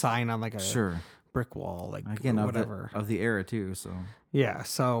 like yeah. a sign on like a Sure. brick wall, like Again, whatever. of the era too. So Yeah.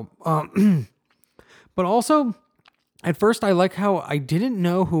 So, but also at first I like how I didn't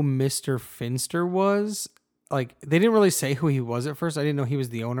know who Mr. Finster was. Like they didn't really say who he was at first. I didn't know he was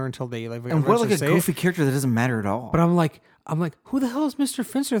the owner until they like. and what like a say it. goofy character that doesn't matter at all. But I'm like, who the hell is Mr.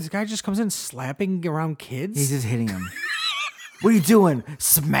 Finster? This guy just comes in slapping around kids. He's just hitting him. What are you doing?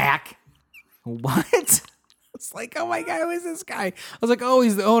 Smack. What? It's like, oh my god, who is this guy? I was like, oh,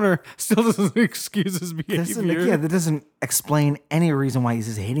 he's the owner. Still doesn't excuse his behavior. That doesn't explain any reason why he's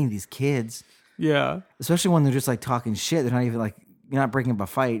just hitting these kids. Yeah. Especially when they're just like talking shit. They're not even like, you're not breaking up a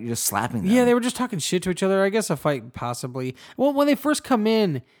fight. You're just slapping them. Yeah, they were just talking shit to each other. I guess a fight possibly. Well, when they first come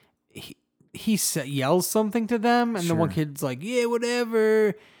in, he yells something to them, and the one kid's like, yeah,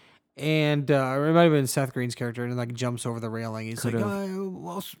 whatever. And it might have been Seth Green's character, and like jumps over the railing. He's like,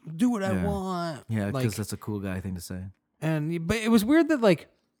 I'll do what I want. Yeah, because like, that's a cool guy thing to say. but it was weird that like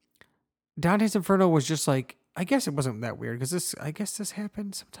Dante's Inferno was just like, I guess it wasn't that weird because I guess this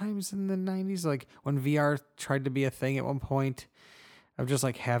happened sometimes in the 90s, like when VR tried to be a thing at one point of just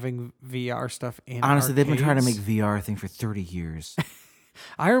like having VR stuff in. Honestly, they've been trying to make arcades. VR a thing for 30 years.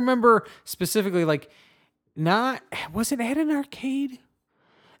 I remember specifically like was it at an arcade?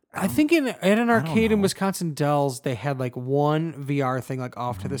 I think at an arcade in know. Wisconsin Dells, they had like one VR thing like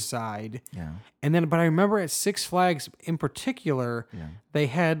off to the side. Yeah. And then, but I remember at Six Flags in particular, they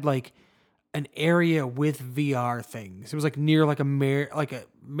had like an area with VR things. It was like near like a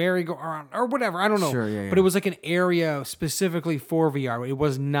merry-go-round or whatever. I don't know. Sure, yeah, But yeah. it was like an area specifically for VR. It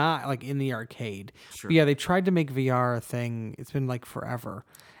was not like in the arcade. Sure. But yeah, they tried to make VR a thing. It's been like forever.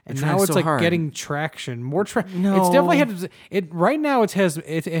 And trying now it's so like hard. getting traction. More It's No. definitely had it right now. It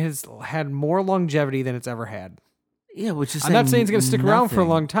has had more longevity than it's ever had. Yeah, which is I'm not saying it's going to stick around for a nothing.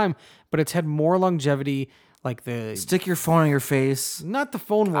 long time, but it's had more longevity. Like the Stick your phone on your face. not the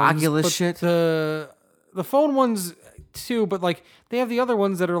phone ones, Oculus but shit? the phone ones too. But like they have the other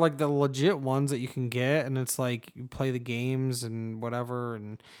ones that are like the legit ones that you can get, and it's like you play the games and whatever,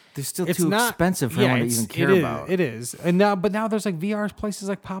 and They're still it's too not expensive for anyone to even care about. It is, and now there's like VR places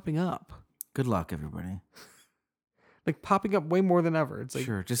like popping up, Good luck, everybody. like popping up way more than ever. It's like,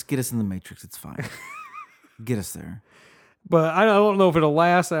 Sure, just get us in the Matrix. It's fine. Get us there. but I don't know if it'll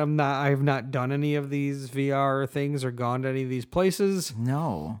last. I have not done any of these VR things or gone to any of these places,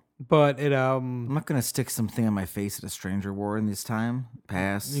 No. but it I'm not going to stick something on my face at a stranger war in this time.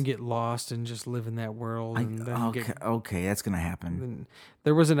 Pass. you get lost and just live in that world. And then Okay, that's going to happen. then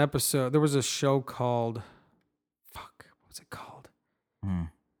there was a show called, what was it called? Hmm.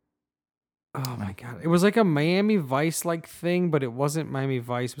 Oh my god! It was like a Miami Vice like thing, but it wasn't Miami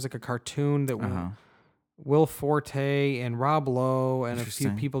Vice. It was like a cartoon that Will Forte and Rob Lowe and a few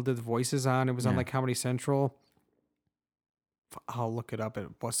Interesting. people did the voices on. It was on Yeah. like Comedy Central. I'll look it up at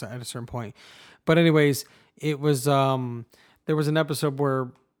a certain point. But anyways, it was there was an episode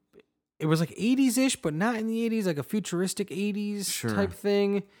where it was like 80s ish, but not in the 80s, like a futuristic 80s Sure. type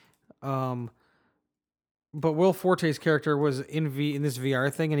thing. But Will Forte's character was in this VR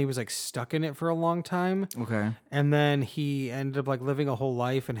thing, and he was like stuck in it for a long time. Okay. And then he ended up like living a whole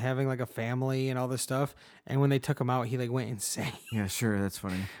life and having like a family and all this stuff. And when they took him out, he like went insane Yeah, sure. That's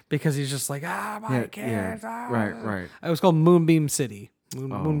funny. because he's just like, my kids. Right. It was called Moonbeam City.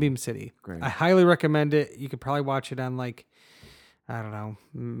 Moonbeam City. Great. I highly recommend it. You could probably watch it on like, I don't know,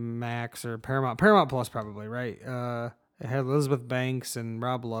 Max or Paramount Plus probably, right? It had Elizabeth Banks and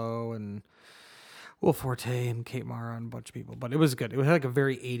Rob Lowe and Will Forte and Kate Mara and a bunch of people, but it was good. It was like a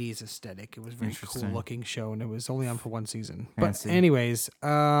very 80s aesthetic. It was a very cool Interesting. looking show, and it was only on for one season. Fancy. But anyways,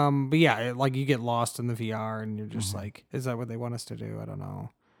 but yeah, like you get lost in the VR, and you're Mm-hmm. just like, is that what they want us to do? I don't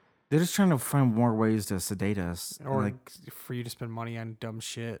know. They're just trying to find more ways to sedate us. Or like, for you to spend money on dumb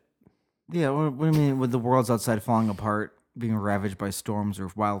shit. yeah, what do you mean with the world's outside falling apart, being ravaged by storms or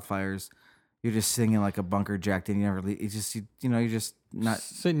wildfires? You're just sitting in like a bunker jacked in. You never leave. It's just, you're just not.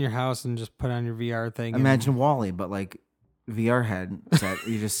 Sit in your house and just put on your VR thing. Imagine Wall-E, but like VR headset.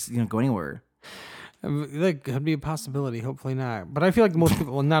 You just, go anywhere. That could be a possibility. Hopefully not. But I feel like most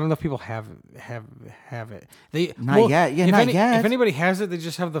people, not enough people have it. Not yet. Yeah, not yet. If anybody has it, they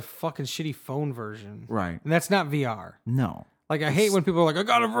just have the fucking shitty phone version. Right. And that's not VR. No. Like I hate when people are like, I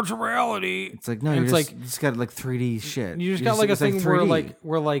got a virtual reality. It's like, no, And you it's just got like 3D shit. You just got like a it's thing where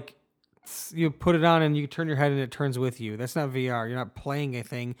 3D. like you put it on and you turn your head and it turns with you. That's not VR. You're not playing a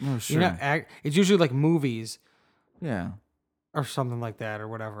thing. No, You're not sure. it's usually like movies. Yeah. or something like that or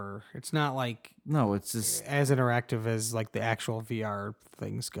whatever. It's not like No, it's just as interactive as like the actual VR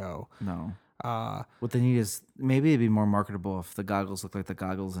things go. no. Uh, What they need is maybe it'd be more marketable if the goggles look like the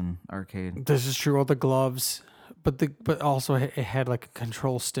goggles in arcade. this is true. All the gloves, but also it had like a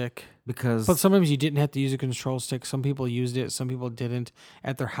control stick. Because But sometimes you didn't have to use a control stick. Some people used it. Some people didn't.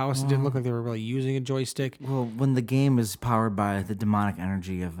 At their house, it didn't look like they were really using a joystick. well, when the game is powered by the demonic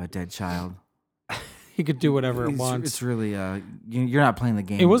energy of a dead child, He could do whatever it wants. it's really you're not playing the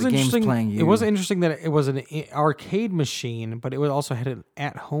game. It was the game's interesting. playing you. It was interesting that it was an arcade machine, but it also had an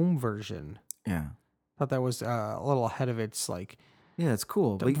at-home version. Yeah, Thought that was a little ahead of its like. yeah, it's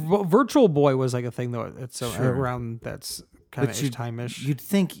cool. But Virtual Boy was like a thing though. It's Sure. around that's kind But of time-ish. you'd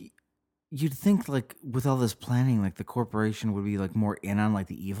think like with all this planning, like the corporation would be like more in on like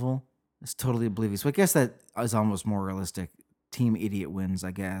the evil. It's totally oblivious. So I guess that is almost more realistic. Team idiot wins,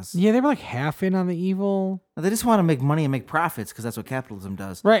 I guess. Yeah, they were like half in on the evil, They just want to make money and make profits because that's what capitalism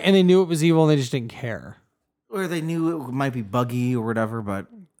does. right? And they knew it was evil, and they just didn't care. Or they knew it might be buggy or whatever, but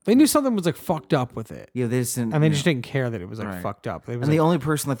They knew something was like fucked up with it, yeah, they just didn't. and they you just know. didn't care that it was like Right. fucked up. It was And the like, only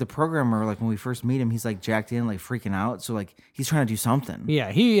person, like the programmer, like when we first meet him, he's like jacked in, like freaking out. So like he's trying to do something.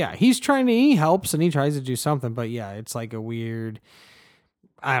 he's trying to. He helps and he tries to do something, but yeah, it's like a weird.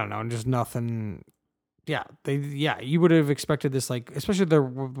 I don't know, just nothing. Yeah, you would have expected this, like, especially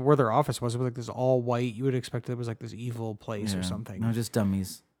where their office was. It was like this all white. You would expect it was like this evil place or Yeah. something. No, just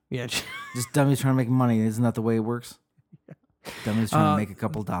dummies. Yeah. Just dummies trying to make money. Isn't that the way it works? Dummies trying to make a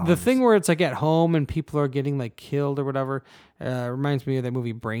couple dollars. The thing where it's like at home and people are getting like killed or whatever reminds me of that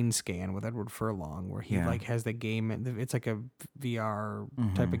movie Brain Scan with Edward Furlong, where he Yeah. like has the game. It's like a VR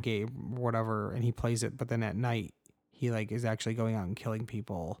type of game, or whatever, and he plays it. But then at night, he like is actually going out and killing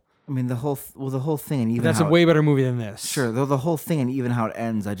people. I mean, the whole thing, and even That's how a way better movie than this. sure, though the whole thing, and even how it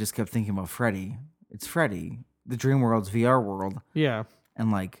ends, I just kept thinking about Freddy. It's Freddy, the dream world's VR world, Yeah.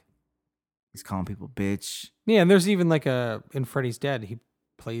 and like he's calling people bitch. Yeah, and there's even like in Freddy's Dead, he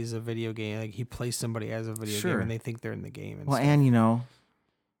plays a video game. Like he plays somebody as a video Sure. game, and they think they're in the game. And Well, stuff. and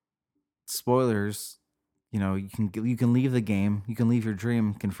spoilers. You can leave the game. You can leave your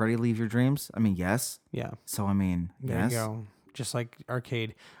dream. Can Freddy leave your dreams? I mean, yes. Yeah, So I mean, there yes. you go. Just like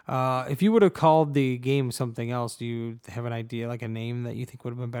arcade. If you would have called the game something else, do you have an idea, like a name that you think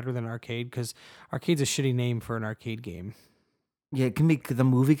would have been better than arcade? Because arcade's a shitty name for an arcade game. Yeah, it can be. The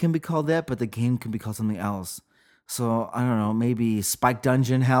movie can be called that, but the game can be called something else. So I don't know. Maybe Spike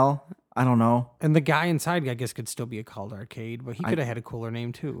Dungeon Hell. I don't know. And the guy inside, I guess, could still be called arcade, but he could have had a cooler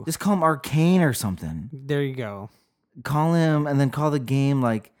name too. Just call him Arcane or something. There you go. Call him and then call the game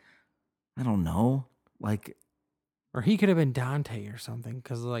like I don't know, like Or he could have been Dante or something,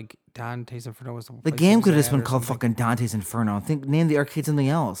 because like Dante's Inferno was the place game he could have was just been at or called something. fucking Dante's Inferno. Name the arcade something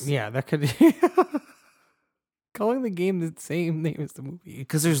else. Yeah, that could. Calling the game the same name as the movie.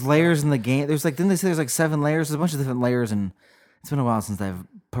 Because there's layers in the game. Didn't they say there's like 7 layers? There's a bunch of different layers, and it's been a while since I've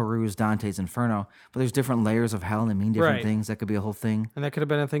perused Dante's Inferno. But there's different layers of hell, and they mean different Right. things. That could be a whole thing. And that could have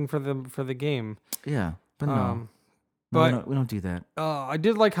been a thing for the game. Yeah, but no, Um, No, but we don't do that. I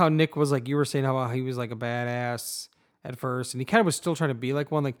did like how Nick was like, you were saying how he was like a badass at first, and he kind of was still trying to be like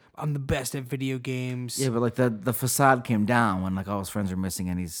one. Like, I'm the best at video games. Yeah, but like the facade came down when like all his friends are missing,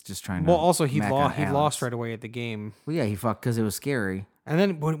 and he's just trying to. Well, also he mac lost. on He lost Alex. right away at the game. Well, yeah, he fucked because it was scary. And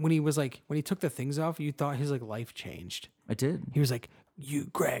then when he was like, when he took the things off, you thought his like life changed. I did. He was like,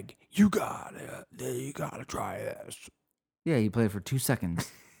 Greg, you gotta try this. Yeah, he played for 2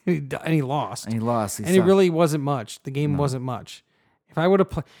 seconds And he lost. and he lost. And it really wasn't much. The game wasn't much. If I would have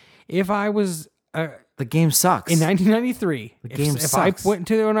played, if I was the game sucks. in 1993, The game if I sucks. went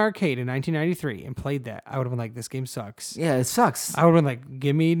into an arcade in 1993 and played that, I would have been like, this game sucks. Yeah, it sucks. I would have been like,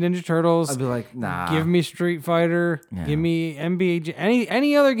 give me Ninja Turtles, I'd be like, nah. give me Street Fighter, Yeah. give me NBA,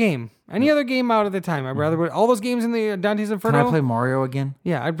 any other game, other game out at the time. I'd rather all those games in the Dante's Can Inferno. I play Mario again?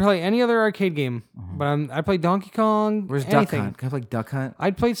 Yeah, I'd play any other arcade game, but I'd play Donkey Kong. Where's anything. Duck Hunt? Can I play Duck Hunt?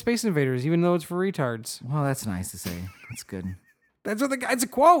 I'd play Space Invaders, even though it's for retards. Well, that's nice to say. That's good. That's what the guy's a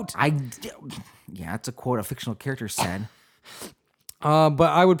quote. Yeah, it's a quote a fictional character said. But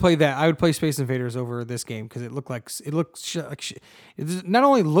I would play that. I would play Space Invaders over this game because it looked like shit. It not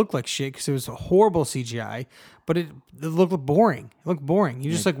only looked like shit because it was a horrible CGI, but it looked boring. It looked boring.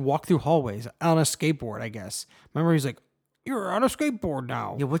 You just like walk through hallways on a skateboard, I guess. Remember, he's like, "You're on a skateboard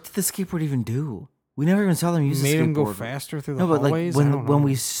now." Yeah, what did the skateboard even do? We never even saw them use Made the skateboard. him go faster through the No, but hallways. like I don't when know.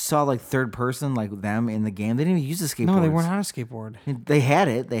 we saw like third person like them in the game, they didn't even use the skateboard. no, they weren't on a skateboard. They had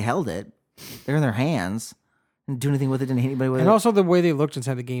it. They held it. They're in their hands. Didn't do anything with it. Didn't hit anybody with And it. also the way they looked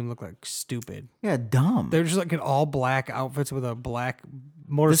inside the game looked like stupid. Yeah, dumb. They're just like in all black outfits with a black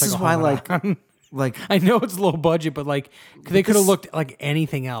motorcycle. This is why, helmet like, on. Like, I know it's low budget, but like they could have looked like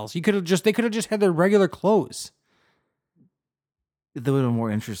anything else. They could have just had their regular clothes. that would have been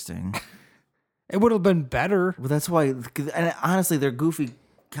more interesting. It would have been better. Well, that's why. And honestly, their goofy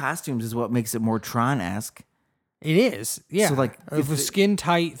costumes is what makes it more Tron-esque. It is, yeah. So, like, if a skin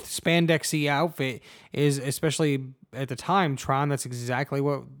tight spandexy outfit is, especially at the time, Tron. That's exactly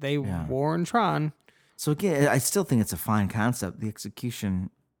what they wore in Tron. So again, I still think it's a fine concept. The execution,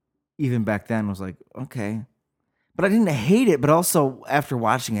 even back then, was like, okay. But I didn't hate it, but also after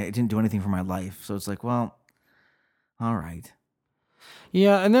watching it, it didn't do anything for my life. So it's like, well, all right.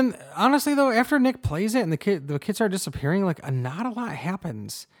 Yeah, and then honestly though, after Nick plays it and the kids are disappearing, like not a lot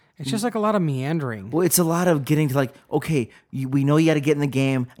happens. It's just like a lot of meandering. Well, it's a lot of getting to like, okay, we know you got to get in the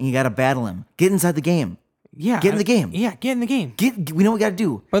game and you got to battle him. Get inside the game. Yeah, Get in the game. Yeah, get in the game. We know what we got to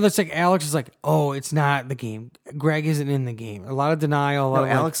do. But it's like Alex is like, oh, it's not the game. Greg isn't in the game. A lot of denial.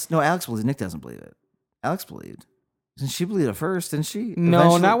 Alex believes. Nick doesn't believe it. Alex believed. And she believed it first, didn't she?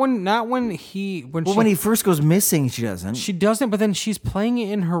 No, Eventually? not when he when he first goes missing, she doesn't. She doesn't, but then she's playing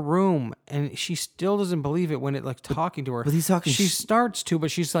it in her room, and she still doesn't believe it when it like talking to her. But he's talking. She starts to, but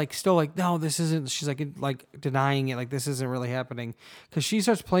she's like still like, no, this isn't. She's like denying it, like this isn't really happening, because she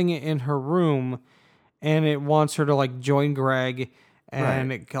starts playing it in her room, and it wants her to like join Greg,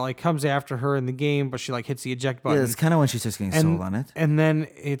 and it like comes after her in the game, but she like hits the eject button. Yeah, it's kind of when she starts getting sold on it. And then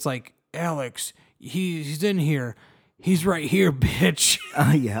it's like, Alex, he's in here. He's right here, bitch.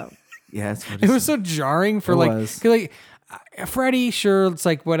 Yeah. Yeah, that's what it was so jarring for like, was. 'cause, like Freddy, sure, it's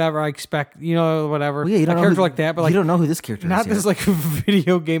like whatever I expect, whatever. Well, yeah, you don't a know character who, like that, but like you don't know who this character not is. Not this like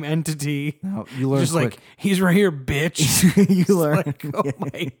video game entity. No, you learn just quick. like he's right here, bitch. You learn. Like, oh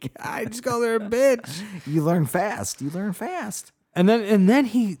my god, I just called her a bitch. You learn fast. You learn fast. And then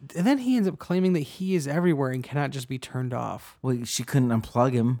he ends up claiming that he is everywhere and cannot just be turned off. Well, she couldn't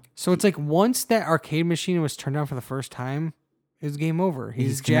unplug him. So it's like once that arcade machine was turned on for the first time, it's game over.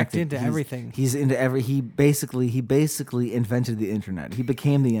 He's jacked connected. into everything. He's into every. He basically invented the internet. He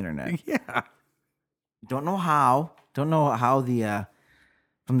became the internet. Yeah. Don't know how. Don't know how the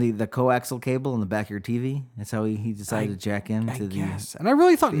from the coaxial cable in the back of your TV. That's how he decided to jack into the. Yes. And I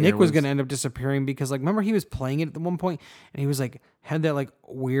really thought Nick was airwaves. going to end up disappearing because, like, remember he was playing it at the one point and he was like had that like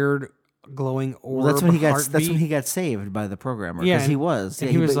weird glowing orb. Well, that's when he got. heartbeat. That's when he got saved by the programmer. Yeah, because he and- was. and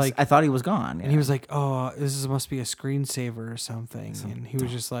Yeah, he was like- I thought he was gone. And he was like, "Oh, must be a screensaver or something." And he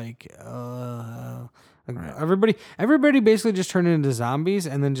was just like, Everybody basically just turned into zombies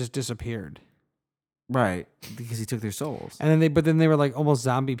and then just disappeared. right, because he took their souls. And then they were like almost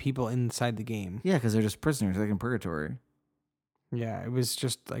zombie people inside the game. Yeah, because they're just prisoners, like in purgatory. Yeah, it was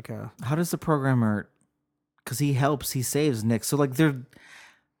just like a. How does the programmer? Because he saves Nick. So like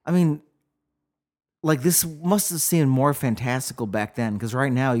I mean, like this must have seemed more fantastical back then. Because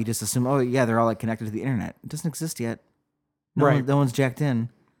right now you just assume, oh yeah, they're all like connected to the internet. It doesn't exist yet. Right. No one's jacked in.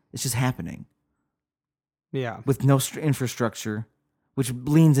 It's just happening Yeah. with no infrastructure, which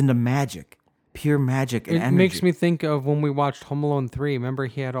leans into magic, pure magic and It energy. makes me think of when we watched Home Alone 3. Remember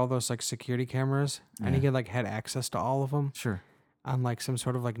he had all those like security cameras and he had access to all of them Sure. on like some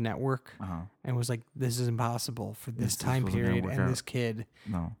sort of like network Uh-huh. and was like, this is impossible for this This time wasn't gonna period work and out. this kid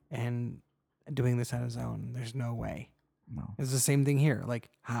No. and doing this on his own. There's no way. No. It's the same thing here. Like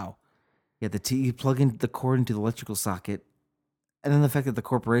how? Yeah, you plug in the cord into the electrical socket, and then the fact that the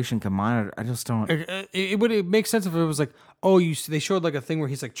corporation can monitor. I just don't. It would make sense if it was like, oh, they showed like a thing where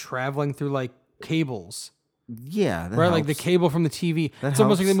he's like traveling through like cables. Yeah, that Right, like the helps. cable from the TV. That It's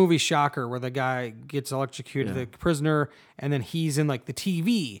almost like helps. the movie Shocker, where the guy gets electrocuted, the prisoner, and then he's in like the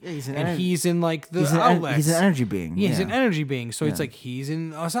TV, Yeah, he's an and ener- he's in like the He's an, outlets. he's an energy being. Yeah, he's yeah. an energy being. So it's like he's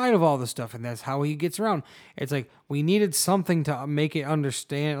in aside of all this stuff, and that's how he gets around. It's like we needed something to make it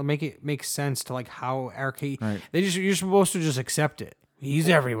make it make sense to like how arcade. Right. You're supposed to just accept it. He's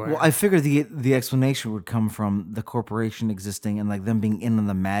everywhere. Well, I figured the explanation would come from the corporation existing and like them being in on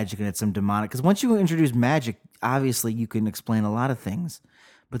the magic and it's some demonic. Because once you introduce magic, obviously you can explain a lot of things,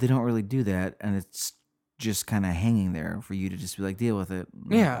 but they don't really do that, and it's just kind of hanging there for you to just be like, deal with it. I'm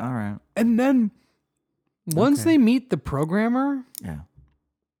like, Yeah. all right. and then once Okay. they meet the programmer, Yeah.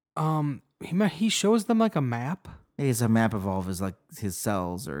 he shows them like a map. It's a map of all of his like his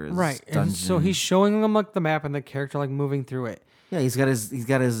cells or his Right. And dungeon. so he's showing them like the map and the character like moving through it. Yeah, he's got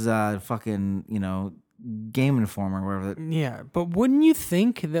his fucking, Game Informer, whatever. Yeah. But wouldn't you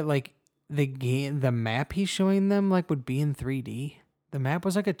think that like the map he's showing them like would be in 3D? The map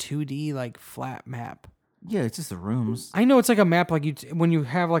was like a 2D like flat map. Yeah, it's just the rooms. I know it's like a map like when you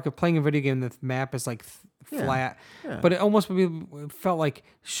have like playing a video game, the map is like Yeah, flat. yeah. But it almost felt like,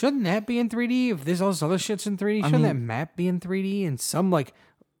 shouldn't that be in 3D? If all this other shit's in 3D, shouldn't that map be in 3D? And some like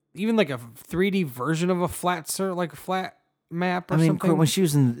even like a 3D version of a flat flat map or I mean, something. when she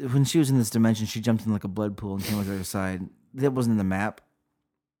was in this dimension, she jumped in like a blood pool and came out the other side. That wasn't in the map.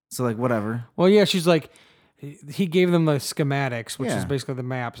 So like whatever. Well, yeah, she's like, he gave them the schematics, which is Yeah. basically the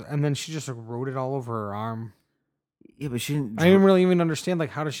maps, and then she just like, wrote it all over her arm. Yeah, but she didn't. I didn't really even understand like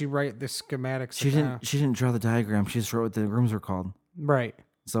how does she write the schematics? She didn't. She didn't draw the diagram. She just wrote what the rooms were called. Right,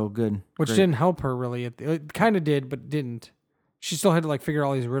 So good. which Great. didn't help her really. It kind of did, but didn't. She still had to like figure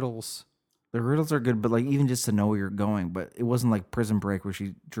all these riddles. The riddles are good, but like even just to know where you're going. But it wasn't like Prison Break where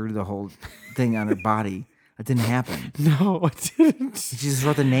she drew the whole thing on her body. That didn't happen. No, it didn't. She just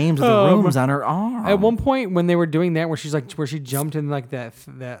wrote the names of the rooms on her arm. At one point when they were doing that, where she jumped in like that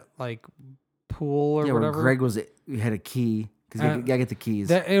like pool or yeah, whatever. where Greg had a key because you gotta get the keys.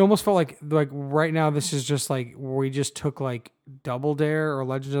 That it almost felt like right now this is just like we just took like Double Dare or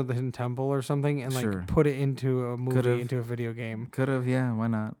Legends of the Hidden Temple or something and like Sure. put it into a movie, Could've. into a video game. Could have, yeah. Why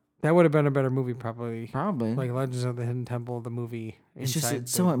not? That would have been a better movie probably. Probably. Like Legends of the Hidden Temple, the movie. It's just inside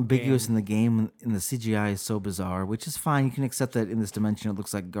it's so the ambiguous game. in the game, and the CGI is so bizarre, which is fine. You can accept that in this dimension it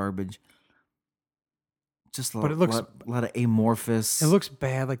looks like garbage. Just a But it looks- lot of amorphous. It looks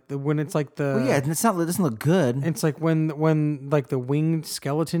bad, like when it's like the. well, yeah, and it doesn't look good. It's like when like the winged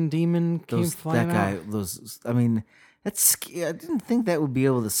skeleton demon came flying that guy, out. I mean, I didn't think that would be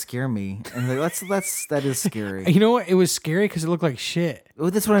able to scare me, and like, that is scary. You know what? It was scary because it looked like shit.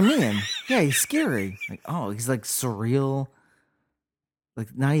 Well, that's what I mean. Yeah, he's scary. Like, oh, he's like surreal.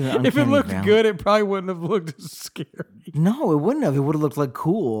 Like not even uncanny If it looked valley. good, it probably wouldn't have looked as scary. No, it wouldn't have. It would have looked like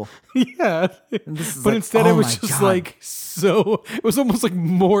cool. Yeah, this is but like, instead oh it was my just God. like so. It was almost like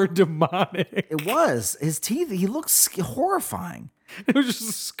more demonic. It was his teeth. He looks horrifying. It was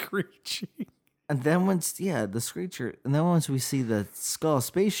just screeching. And then the screecher. And then once we see the skull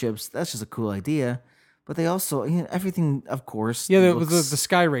spaceships, that's just a cool idea. But they also, everything, of course. Yeah, that looks, was the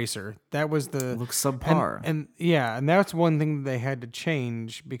Sky Racer. That was the looks subpar. and yeah, and that's one thing they had to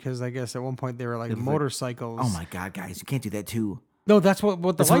change because I guess at one point they were like motorcycles. Oh my God, guys, you can't do that too. No, that's what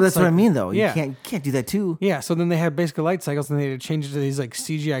the That's light what I cycle- mean, though. Yeah. You can't do that too. Yeah, so then they had basically light cycles, and they had to change it to these like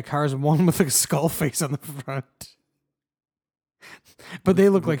CGI cars, one with like a skull face on the front. But they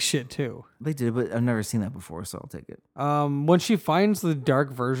look like shit too. They did, but I've never seen that before, so I'll take it. When she finds the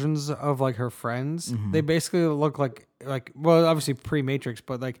dark versions of like her friends, they basically look like well, obviously pre-Matrix,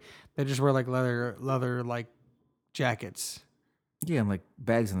 but like they just wear like leather like jackets. Yeah, and like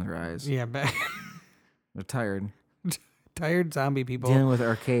bags in their eyes. Yeah, They're tired. tired zombie people. Dealing with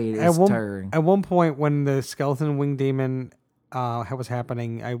arcade is tiring. At one point, when the skeleton winged demon was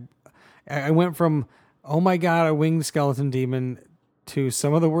happening, I went from oh my God, a winged skeleton demon to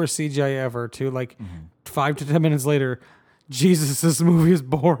some of the worst CGI ever to like 5 to 10 minutes later, Jesus, this movie is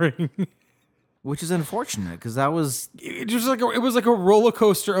boring. Which is unfortunate because that was It was like a roller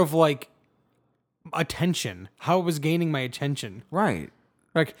coaster of like attention. How it was gaining my attention. right.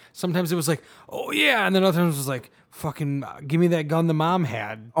 Like sometimes it was like, oh yeah, and then other times it was like, fucking give me that gun the mom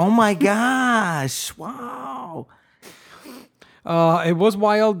had. Oh my gosh! Wow. It was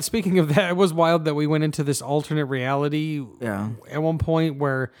wild. Speaking of that, it was wild that we went into this alternate reality. Yeah. At one point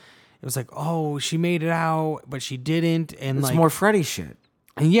where it was like, oh, she made it out, but she didn't, and It's like, more Freddy shit.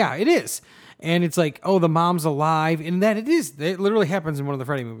 and yeah, it is. And it's like, oh, the mom's alive, and that it is. It literally happens in one of the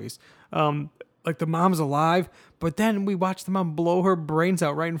Freddy movies. Like the mom's alive, but then we watch the mom blow her brains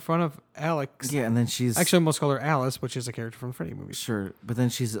out right in front of Alex. Yeah, and then she's Actually, I almost call her Alice, which is a character from the Freddy movies. sure, but then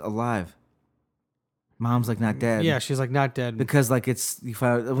she's alive. Mom's like not dead. Yeah, she's like not dead. because like you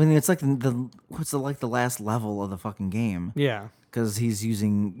find out when it's like the last level of the fucking game. Yeah. Because he's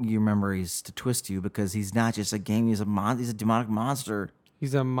using your memories to twist you. Because he's not just a game; he's a demonic monster.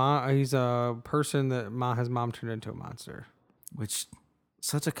 He's a person that has mom turned into a monster. Which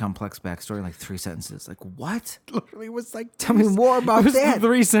such a complex backstory, like 3 sentences. Like what? Literally was like, Tell me more about it was that.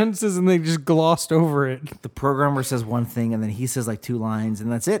 3 sentences and they just glossed over it. The programmer says one thing and then he says like 2 lines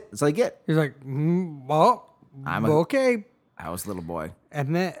and that's it. That's all you get. He's like, well, okay. I was a little boy.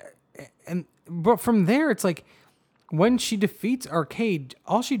 But from there, it's like when she defeats Arcade,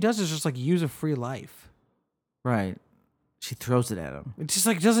 all she does is just like use a free life. Right. She throws it at him. It just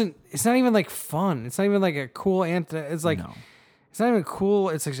like doesn't. It's not even like fun. It's not even like a cool anti. It's like No. it's not even cool.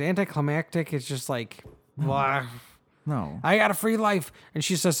 It's like anticlimactic. It's just like, blah. No. I got a free life, and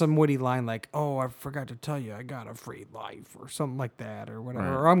she says some witty line like, "Oh, I forgot to tell you, I got a free life," or something like that, or whatever.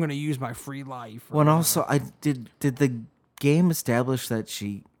 Right. Or I'm gonna use my free life. or Well, and whatever. also, did the game establish that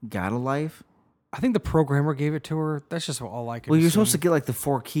she got a life? I think the programmer gave it to her. That's just all I can. Well, you're supposed to get like the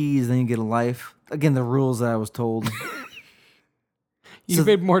 4 keys, then you get a life. Again, the rules that I was told. You so-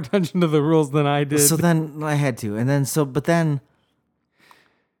 paid more attention to the rules than I did. So then I had to, and then but then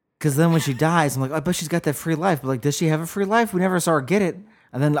Because then when she dies, I'm like, I bet she's got that free life. But like, does she have a free life? We never saw her get it.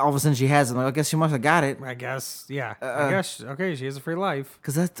 And then all of a sudden she has it. I'm like, I guess she must have got it. I guess, yeah. I guess, okay, she has a free life.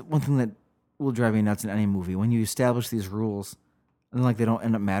 Because that's one thing that will drive me nuts in any movie. When you establish these rules and then like they don't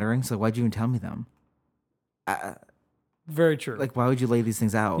end up mattering. So why'd you even tell me them? Very true. Like, why would you lay these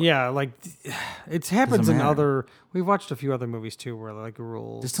things out? Yeah, like it happens in matter. other. We've watched a few other movies too, where like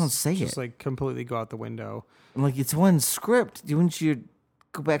rules Just don't say just it. like completely go out the window. And, like, it's one script. Wouldn't you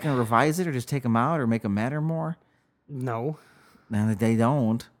go back and revise it or just take them out or make them matter more? No, No, they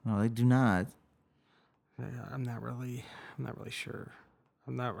don't. No, they do not. I'm not really sure.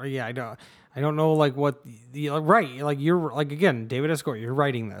 I'm not. Yeah, I don't know. Like what the right? Like you're like again, David S. Goyer. You're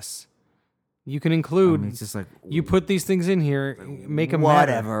writing this. You can include. It's just like You put these things in here, make them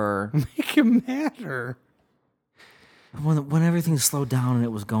matter. whatever. Make them matter. When everything slowed down and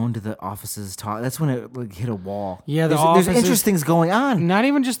it was going to the offices, that's when it like hit a wall. Yeah, the there's offices- interest things going on. Not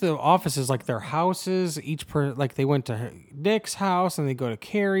even just the offices, like their houses. Like they went to Nick's house and they go to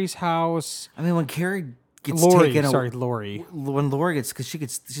Carrie's house. I mean, when Carrie gets Lori, taken, Lori. when Lori gets, because she's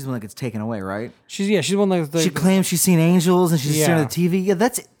the one that gets taken away, right? She's one of the. She claims she's seen angels and she's Yeah. staring at the TV. Yeah,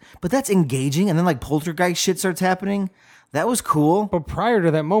 but that's engaging. And then like poltergeist shit starts happening. That was cool. But prior to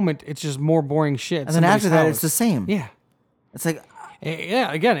that moment, it's just more boring shit. And then after that, it's the same. Yeah. It's like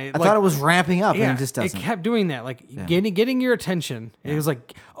Yeah. Again, I thought it was ramping up, Yeah, and it just doesn't. It kept doing that, like getting your attention. It was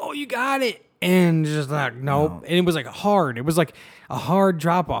like, oh, you got it, and just like nope. And it was like hard. It was like a hard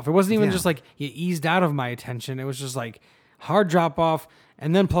drop off. It wasn't even just like you eased out of my attention. It was just like hard drop off,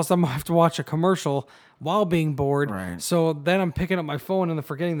 and then plus I'm gonna have to watch a commercial while being bored. Right. So then I'm picking up my phone and then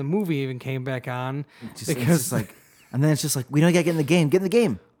forgetting the movie even came back on It's just like, and then it's just like we don't gotta get in the game. Get in the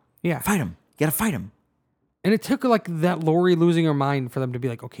game. yeah. Fight him. You gotta fight him. And it took like that Lori losing her mind for them to be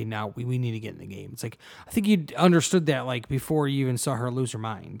like, okay, now we need to get in the game. It's like, I think you understood that like before you even saw her lose her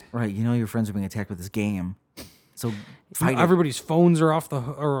mind. Right. You know your friends are being attacked with this game. So fight it. Everybody's phones are off the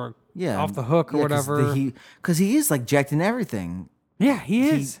off the hook or whatever. Because he is like jacked in everything. Yeah, he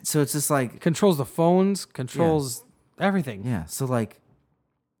is. So it's just like, Controls the phones, controls everything. yeah. So like,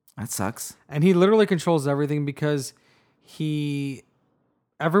 that sucks. And he literally controls everything because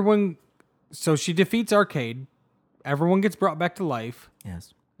so she defeats Arcade. Everyone gets brought back to life.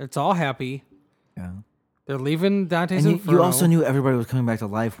 Yes. It's all happy. Yeah. They're leaving Dante's And Inferno. you also knew everybody was coming back to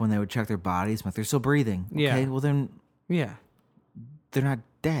life when they would check their bodies. Like, they're still breathing. Okay, Yeah. well then Yeah. they're not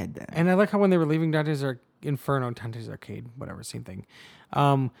dead then. And I like how when they were leaving Dante's Inferno, Dante's Arcade, whatever, same thing.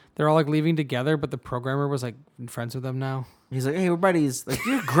 They're all like leaving together, but the programmer was like friends with them now. He's like, hey, we're buddies. Like,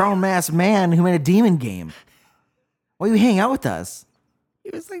 you're a grown ass man who made a demon game. Why you hang out with us? He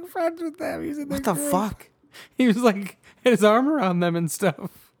was like friends with them. He was in their What the group. fuck? He was like had his arm around them and stuff.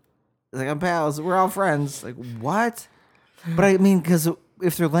 He's like, I'm pals. We're all friends. Like, what? But I mean, because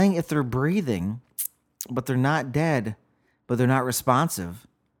if they're breathing, but they're not dead, but they're not responsive,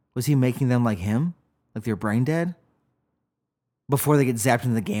 was he making them like him? Like they're brain dead? Before they get zapped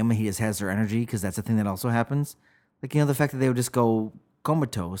into the game and he just has their energy, because that's a thing that also happens. Like, the fact that they would just go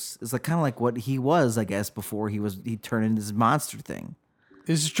comatose is like kind of like what he was, I guess, before he turned into this monster thing.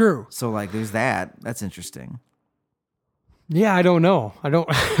 This is true. So like, there's that. That's interesting. Yeah, I don't know.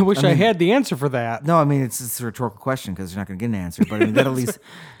 I wish I had the answer for that. No, I mean it's a rhetorical question because you're not going to get an answer. But I mean that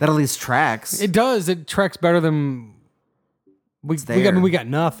at least tracks. It does. It tracks better than we got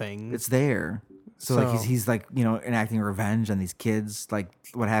nothing. It's there. So like So- he's like, enacting revenge on these kids, like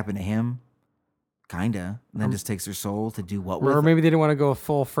what happened to him. Kinda. And then just takes their soul to do what with Or it. maybe they didn't want to go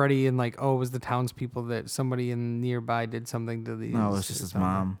full Freddy and like, oh, it was the townspeople that somebody in nearby did something to these. No, it's just his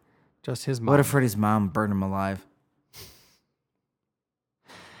mom. Just his mom. What if Freddy's mom burned him alive?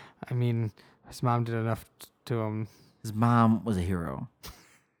 I mean, his mom did enough to him. His mom was a hero.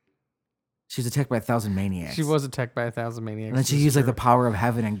 She was attacked by 1,000 maniacs. She was attacked by 1,000 maniacs. And then she this is used like the true. power of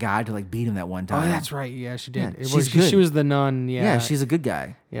heaven and God to like beat him that one Oh, time. that's right. Yeah, she did. Yeah, It she's was, good. She was the nun. Yeah. Yeah, she's a good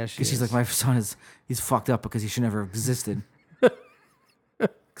guy. Yeah, she Because she's is. like, my son he's fucked up because he should never have existed.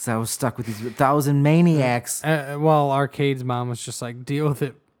 Because I was stuck with these 1,000 maniacs. Well, Arcade's mom was just like, deal with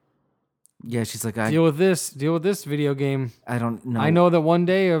it. Yeah, she's like, Deal with this video game. I don't know. I know that one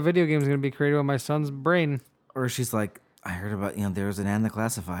day a video game is going to be created with my son's brain. Or she's like, I heard about, there's an ad in the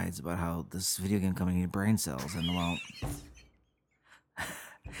classifieds about how this video game company needed brain cells. And well,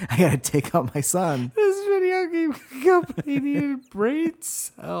 I got to take out my son. This video game company needed brain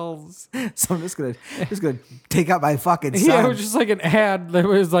cells. So I'm just gonna take out my fucking son. Yeah, it was just like an ad that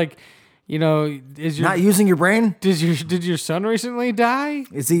was like, You know, is your Not using your brain? did your son recently die?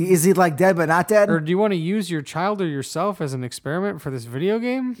 Is he like dead but not dead? Or do you want to use your child or yourself as an experiment for this video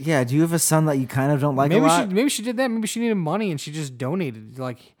game? Yeah. Do you have a son that you kind of don't like Maybe a lot? maybe she did that. Maybe she needed money and she just donated.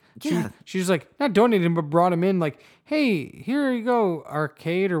 Like Yeah. she's like not donated him, but brought him in. Like, hey, here you go,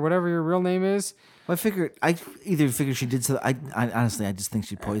 Arcade or whatever your real name is. Well, I either figured she did so. I honestly, I just think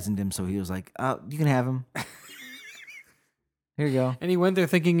she poisoned him, so he was like, "You can have him. Here you go." And he went there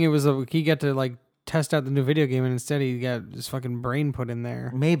thinking he got to like test out the new video game, and instead he got his fucking brain put in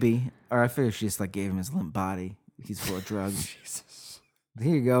there. Maybe, or I figured she just like gave him his limp body. He's full of drugs. Jesus.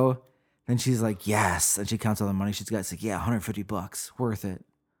 Here you go. Then she's like, "Yes," and she counts all the money she's got. It's like, "Yeah, $150, worth it."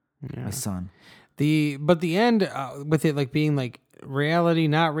 Yeah. My son. But the end with it like being like reality,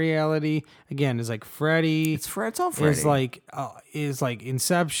 not reality. Again, is like Freddy. It's all Freddy. Is like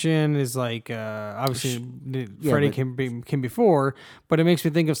Inception. Is like obviously Freddy but- came before, but it makes me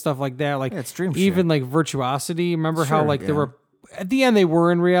think of stuff like that. Like it's dream even shit. like Virtuosity. Remember how Sure, like yeah. there were at the end they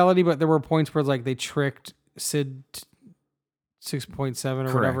were in reality, but there were points where like they tricked Sid 6.7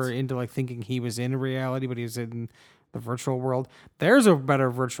 or whatever Correct. into like thinking he was in reality, but he was in the virtual world. There's a better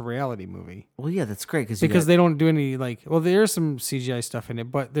virtual reality movie. Well, yeah, that's great Because they don't do any like, well, there's some CGI stuff in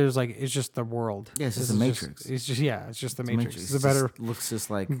it, but there's like, it's just the world. Yeah, it's just This the is Matrix. It's just the Matrix. It's a It better, looks just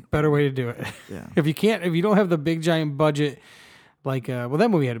like better way to do it. yeah. If you don't have the big giant budget, like, well, that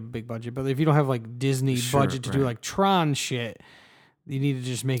movie had a big budget, but if you don't have like Disney Sure, budget to do right. like Tron shit, you need to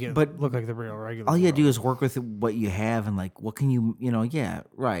just make it But look like the real regular. All you gotta world. do is work with what you have and like what can you yeah,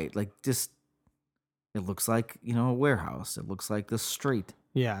 right. Like just it looks like, a warehouse. It looks like the street.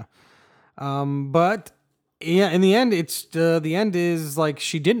 Yeah. But yeah, in the end, the end is like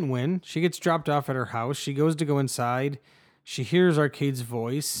she didn't win. She gets dropped off at her house. She goes to go inside. She hears Arcade's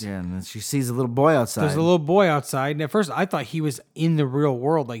voice. Yeah, and then she sees a little boy outside. There's a little boy outside. And at first I thought he was in the real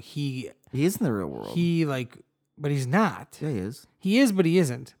world. Like He is in the real world. but he's not. Yeah, he is. He is, but he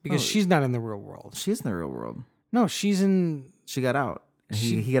isn't because Oh. she's not in the real world. She is in the real world. No, she's in She got out. And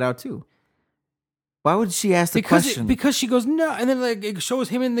he got out too. Why would she ask the because question? because she goes no, and then like it shows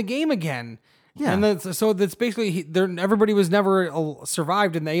him in the game again. Yeah. and that's basically everybody was never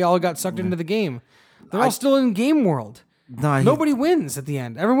survived, and they all got sucked into the game. They're all still in game world. no, Nobody wins at the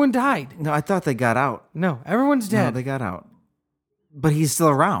end. Everyone died. No, I thought they got out. No, everyone's No, dead. they got out. But he's still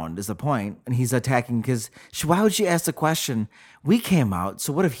around, is the point, and he's attacking because why would she ask the question? We came out,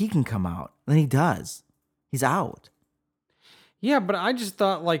 so what if he can come out? Then he does. He's out. Yeah, but I just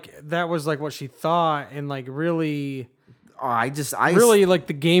thought like that was like what she thought, and like really Oh, I like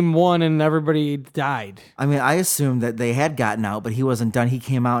the game won and everybody died. I mean, I assumed that they had gotten out, but he wasn't done. He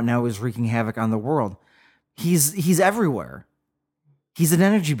came out and now he's wreaking havoc on the world. He's everywhere. He's an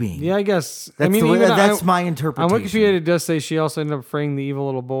energy being. Yeah, I guess. That's I mean, the way, even that's I- my On interpretation. Wikipedia, it does say she also ended up freeing the evil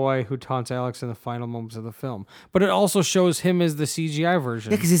little boy who taunts Alex in the final moments of the film. But it also shows him as the CGI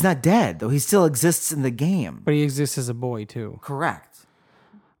version. Yeah, because he's not dead though. He still exists in the game. But he exists as a boy too. Correct.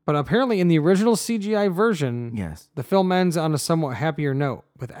 But apparently, in the original CGI version, Yes. the film ends on a somewhat happier note,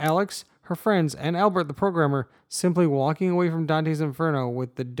 with Alex, her friends, and Albert, the programmer, simply walking away from Dante's Inferno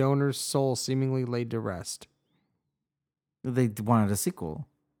with the donor's soul seemingly laid to rest. They wanted a sequel.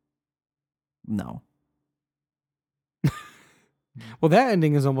 No. Well, that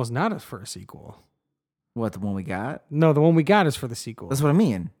ending is almost not for a sequel. What, the one we got? No, the one we got is for the sequel. That's what I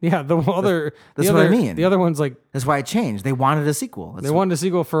mean. Yeah, the other. That's the what I other, mean. The other one's like That's why it changed. They wanted a sequel. they wanted a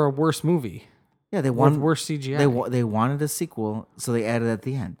sequel for a worse movie. Yeah, they With wanted worse CGI. They wanted a sequel, so they added at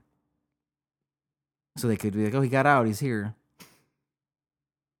the end. So they could be like, "Oh, he got out. He's here,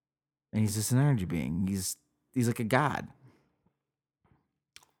 and he's just an energy being. He's like a god."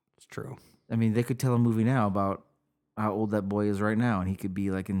 It's true. I mean, they could tell a movie now about how old that boy is right now, and he could be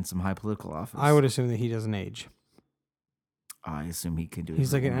like in some high political office. I would assume that he doesn't age. I assume he can do.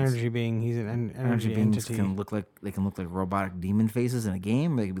 He's like an whatever he wants. energy being. He's an Energy energy beings entity. can look like robotic demon faces in a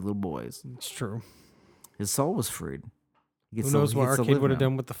game. They could be little boys. It's true. His soul was freed. He Who gets knows he what gets to Arcade live would have now.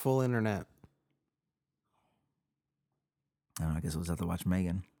 done with the full internet? I don't know, I guess it was have to watch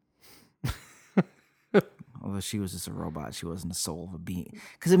Megan. Although she was just a robot, she wasn't a soul of a being.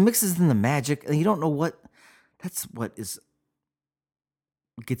 Because it mixes in the magic, and you don't know what. That's what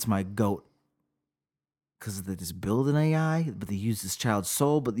gets my goat. Because they just build an AI, but they use this child's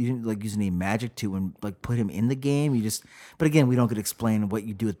soul, but you didn't like use any magic to and like put him in the game. You just, but again, we don't get to explain what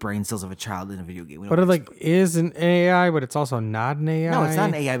you do with brain cells of a child in a video game. We But don't it like is an AI, but it's also not an AI. No, it's not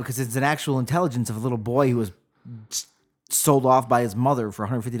an AI because it's an actual intelligence of a little boy who was sold off by his mother for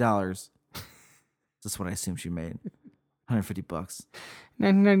 $150. That's what I assume she made. $150.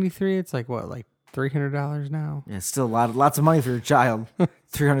 1993. It's like what, like $300 now. Yeah, it's still lots of money for your child.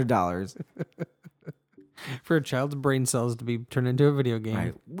 $300. For a child's brain cells to be turned into a video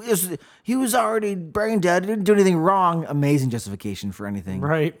game. Right. He was already brain dead. He didn't do anything wrong. Amazing justification for anything.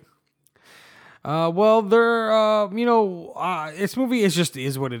 Right. Well, this movie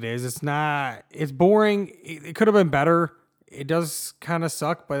is what it is. It's boring. It could have been better. It does kind of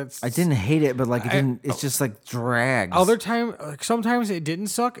suck, but I didn't hate it, but like it didn't. It's just like drags. Sometimes it didn't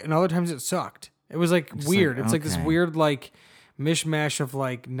suck, and other times it sucked. It was like weird. It's like this weird like mishmash of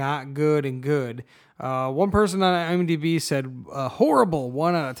like not good and good. One person on IMDb said horrible,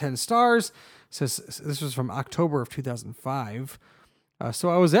 1 out of 10 stars. Says this was from October of 2005. So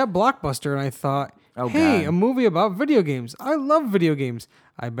I was at Blockbuster and I thought, hey, a movie about video games. I love video games.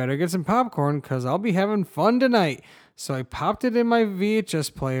 I better get some popcorn because I'll be having fun tonight. So I popped it in my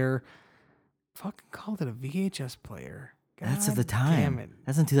VHS player. Fucking called it a VHS player. That's at the time. Damn it.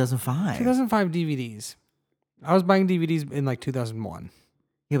 That's in 2005. 2005 DVDs. I was buying DVDs in like 2001.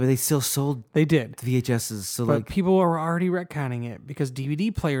 Yeah, but they still sold They did. VHSs. So But like, people were already retconning it because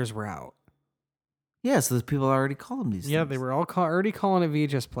DVD players were out. yeah, so the people already call them these. Yeah, things. they were all already calling it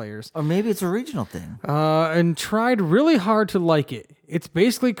VHS players. Or maybe it's a regional thing. And tried really hard to like it. It's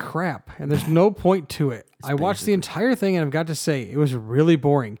basically crap, and there's no point to it. I watched the entire thing, and I've got to say, it was really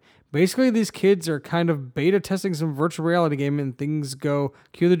boring. Basically, these kids are kind of beta testing some virtual reality game, and things go,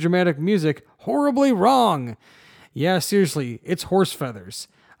 cue the dramatic music, horribly wrong. Yeah, seriously, it's horse feathers.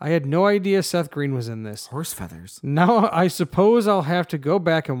 I had no idea Seth Green was in this. Horse feathers. Now, I suppose I'll have to go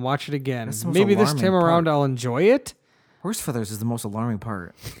back and watch it again. That's the most Maybe this alarming time around part. I'll enjoy it. Horse feathers is the most alarming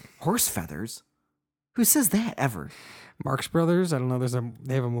part. Horse feathers? Who says that ever? Marx Brothers. I don't know.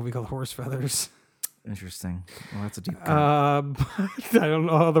 They have a movie called Horse Feathers. Interesting. Well, that's a deep cut. I don't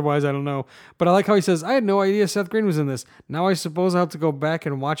know. Otherwise, I don't know. But I like how he says, I had no idea Seth Green was in this. Now I suppose I'll have to go back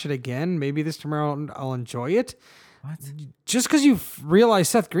and watch it again. Maybe this time around I'll enjoy it. What? Just because you realize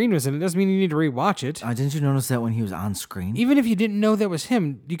Seth Green was in it doesn't mean you need to rewatch it. Didn't you notice that when he was on screen? Even if you didn't know that was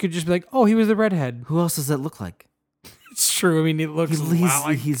him, you could just be like, oh, he was the redhead. Who else does that look like? It's true. I mean, he looks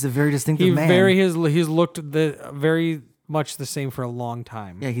He's a very distinctive he man. he's looked very much the same for a long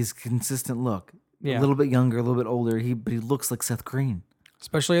time. Yeah, he's consistent look. Yeah. A little bit younger, a little bit older. But he looks like Seth Green.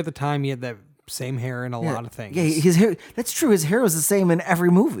 Especially at the time, he had that same hair in a lot of things. Yeah, his hair. That's true. His hair was the same in every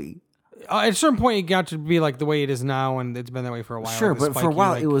movie. At a certain point, it got to be like the way it is now, and it's been that way for a while. Sure, like the but for a spiky,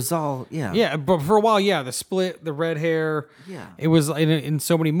 while like- it was all Yeah, but for a while, the split, the red hair. Yeah. It was in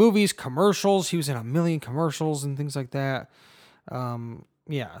so many movies, commercials. He was in a million commercials and things like that.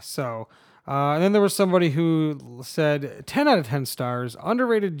 So... and then there was somebody who said 10 out of 10 stars,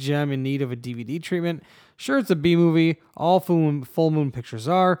 underrated gem in need of a DVD treatment. Sure, it's a B movie. All full moon pictures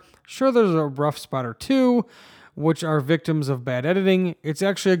are. Sure, there's a rough spot or two, which are victims of bad editing. It's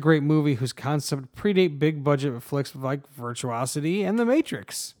actually a great movie whose concept predate big budget flicks like Virtuosity and The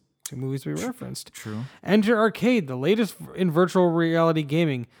Matrix. 2 movies we referenced. True. Enter Arcade, the latest in virtual reality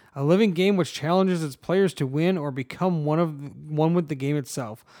gaming, a living game which challenges its players to win or become one with the game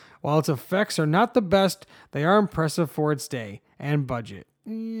itself. While its effects are not the best, they are impressive for its day and budget.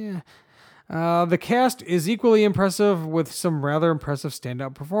 Yeah. The cast is equally impressive with some rather impressive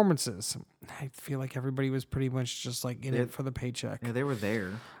standout performances. I feel like everybody was pretty much just like in it for the paycheck. Yeah, they were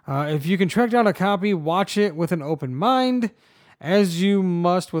there. If you can track down a copy, watch it with an open mind, as you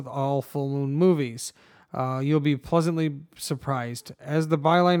must with all full moon movies. You'll be pleasantly surprised. As the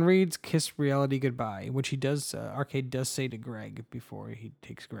byline reads, kiss reality goodbye, which he does, Arcade does say to Greg before he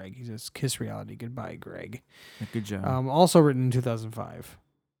takes Greg. He says, kiss reality goodbye, Greg. Good job. Also written in 2005.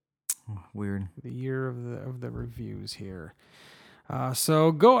 Weird. The year of the reviews here.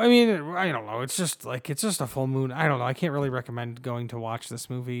 So go. I mean, I don't know. It's just a full moon. I don't know. I can't really recommend going to watch this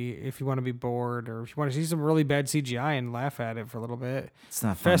movie if you want to be bored or if you want to see some really bad CGI and laugh at it for a little bit. It's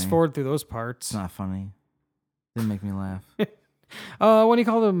not funny. Fast forward through those parts. It's not funny. Didn't make me laugh. When he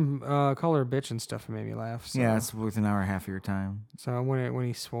called call her a bitch and stuff, it made me laugh. So. Yeah, it's worth an hour and a half of your time. So when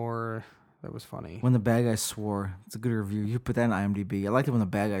he swore, that was funny. When the bad guy swore, it's a good review. You put that in IMDb. I liked it when the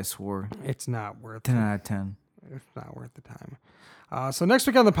bad guy swore. It's not worth 10 out of 10. It's not worth the time. So next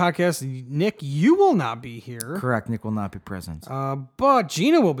week on the podcast, Nick, you will not be here. Correct. Nick will not be present. But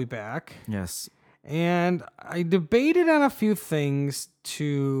Gina will be back. Yes. And I debated on a few things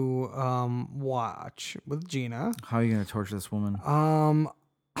to watch with Gina. How are you going to torture this woman? Um,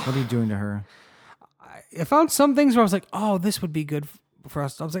 What are you doing to her? I found some things where I was like, "Oh, this would be good for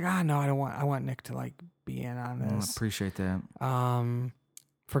us." I was like, no, I don't want. I want Nick to like be in on I this. appreciate that.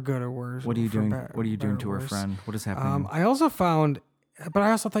 For good or worse. What are you for doing? better- What are you doing better to or her worse. friend? What is happening? I also found, but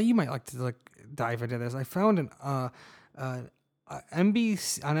I also thought you might like to like dive into this. I found an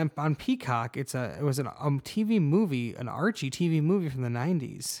NBC on Peacock. It was an TV movie, an Archie TV movie from the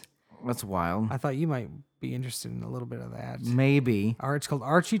 90s. That's wild. I thought you might be interested in a little bit of that. Maybe. It's called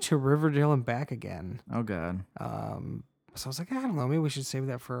Archie to Riverdale and Back Again. Oh God. So I was like, I don't know, maybe we should save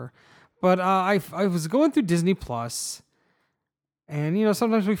that for. But I was going through Disney Plus, and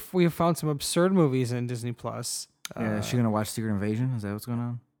sometimes we have found some absurd movies in Disney Plus. Yeah, is she gonna watch Secret Invasion? Is that what's going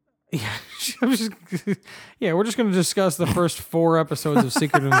on? Yeah, we're just gonna discuss the first 4 episodes of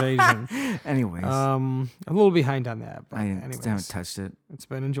Secret Invasion. Anyways, I'm a little behind on that, but I anyways, haven't touched it. it's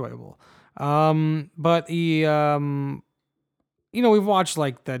been enjoyable. But we've watched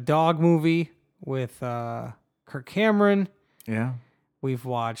like the Dog movie with Kirk Cameron. Yeah. We've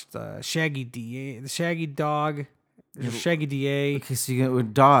watched Shaggy DA, the Shaggy Dog, Shaggy DA. Okay, so you get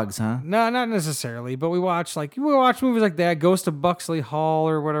with dogs, huh? No, not necessarily, but we watch movies like that, Ghost of Buxley Hall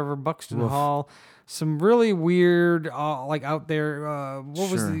or whatever, Buxton Woof. Hall. Some really weird, like out there. What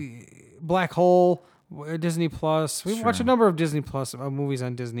was Sure. the Black Hole? Disney Plus. We watched a Sure. number of Disney Plus movies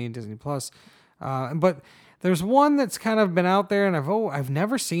on Disney and Disney Plus, but there's one that's kind of been out there, and I've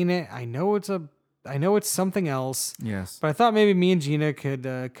never seen it. I know it's something else. Yes. But I thought maybe me and Gina could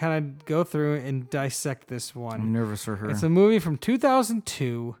kind of go through and dissect this one. I'm nervous for her. It's a movie from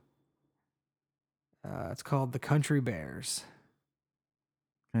 2002. It's called The Country Bears.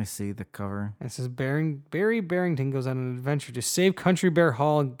 Can I see the cover? It says Barry Barrington goes on an adventure to save Country Bear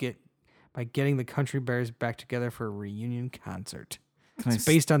Hall by getting the Country Bears back together for a reunion concert. It's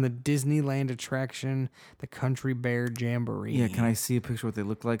based on the Disneyland attraction, the Country Bear Jamboree. Yeah, can I see a picture of what they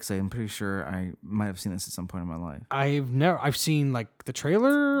look like? 'Cause I'm pretty sure I might have seen this at some point in my life. I've seen like the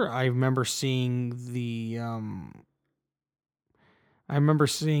trailer. I remember seeing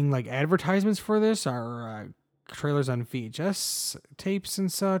like advertisements for this or trailers on VHS tapes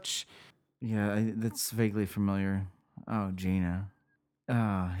and such. Yeah, that's vaguely familiar. Oh, Gina.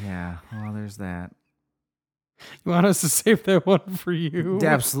 Oh, yeah. Well, there's that. You want us to save that one for you?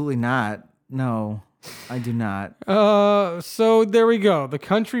 Absolutely not. No, I do not. So there we go. The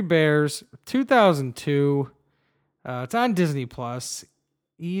Country Bears, 2002. It's on Disney Plus,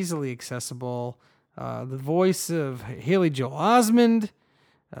 easily accessible. The voice of Haley Joel Osment,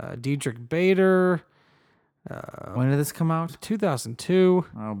 Diedrich Bader. When did this come out? 2002.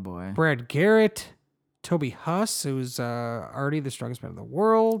 Oh, boy. Brad Garrett, Toby Huss, who's already the strongest man in the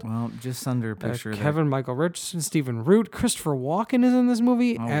world. Well, just under a picture of that. Kevin Michael Richardson, Stephen Root, Christopher Walken is in this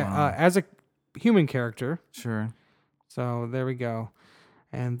movie Oh, wow. as a human character. Sure. So there we go.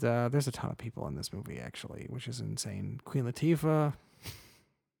 And there's a ton of people in this movie, actually, which is insane. Queen Latifah,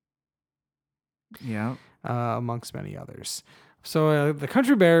 Yeah. amongst many others. So the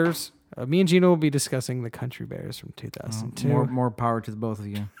Country Bears, me and Gina will be discussing the Country Bears from 2002. More power to the both of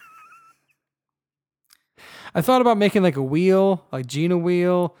you. I thought about making like a wheel, like Gina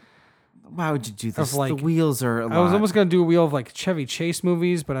wheel. Why would you do this? like- the wheels are a lot. I was almost going to do a wheel of like Chevy Chase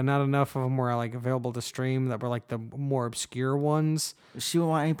movies, but not enough of them were like available to stream that were like the more obscure ones. She won't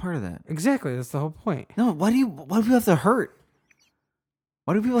want any part of that. Exactly. That's the whole point. No, why do people have to hurt?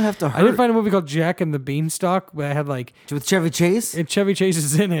 Why do people have to hurt? I did find a movie called Jack and the Beanstalk, but I had like With Chevy Chase? and Chevy Chase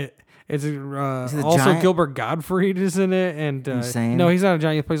is in it. It's he the also giant? Gilbert Gottfried is in it, and Insane. no, he's not a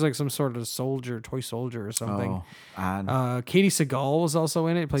giant. He plays like some sort of toy soldier or something. Oh, odd. Katie Seagal was also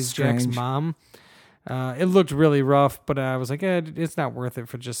in it. Plays Jack's Strange. mom. It looked really rough, but I was like, it's not worth it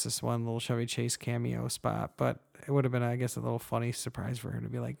for just this one little Chevy Chase cameo spot. But it would have been, I guess, a little funny surprise for her to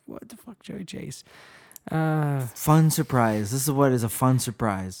be like, "What the fuck, Chevy Chase?" Fun surprise. This is what is a fun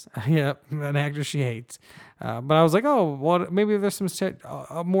surprise. Yep, an actor she hates. But I was like, oh, well, maybe there's some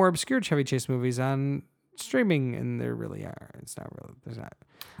more obscure Chevy Chase movies on streaming, and there really are. It's not really. There's not.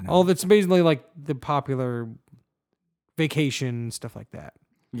 No. All that's basically like the popular vacation stuff like that.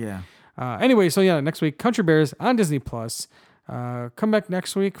 Yeah. Anyway, so yeah, next week, Country Bears on Disney Plus. Come back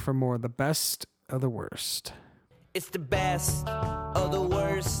next week for more of the best of the worst. It's the best of the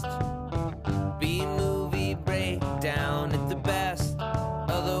worst.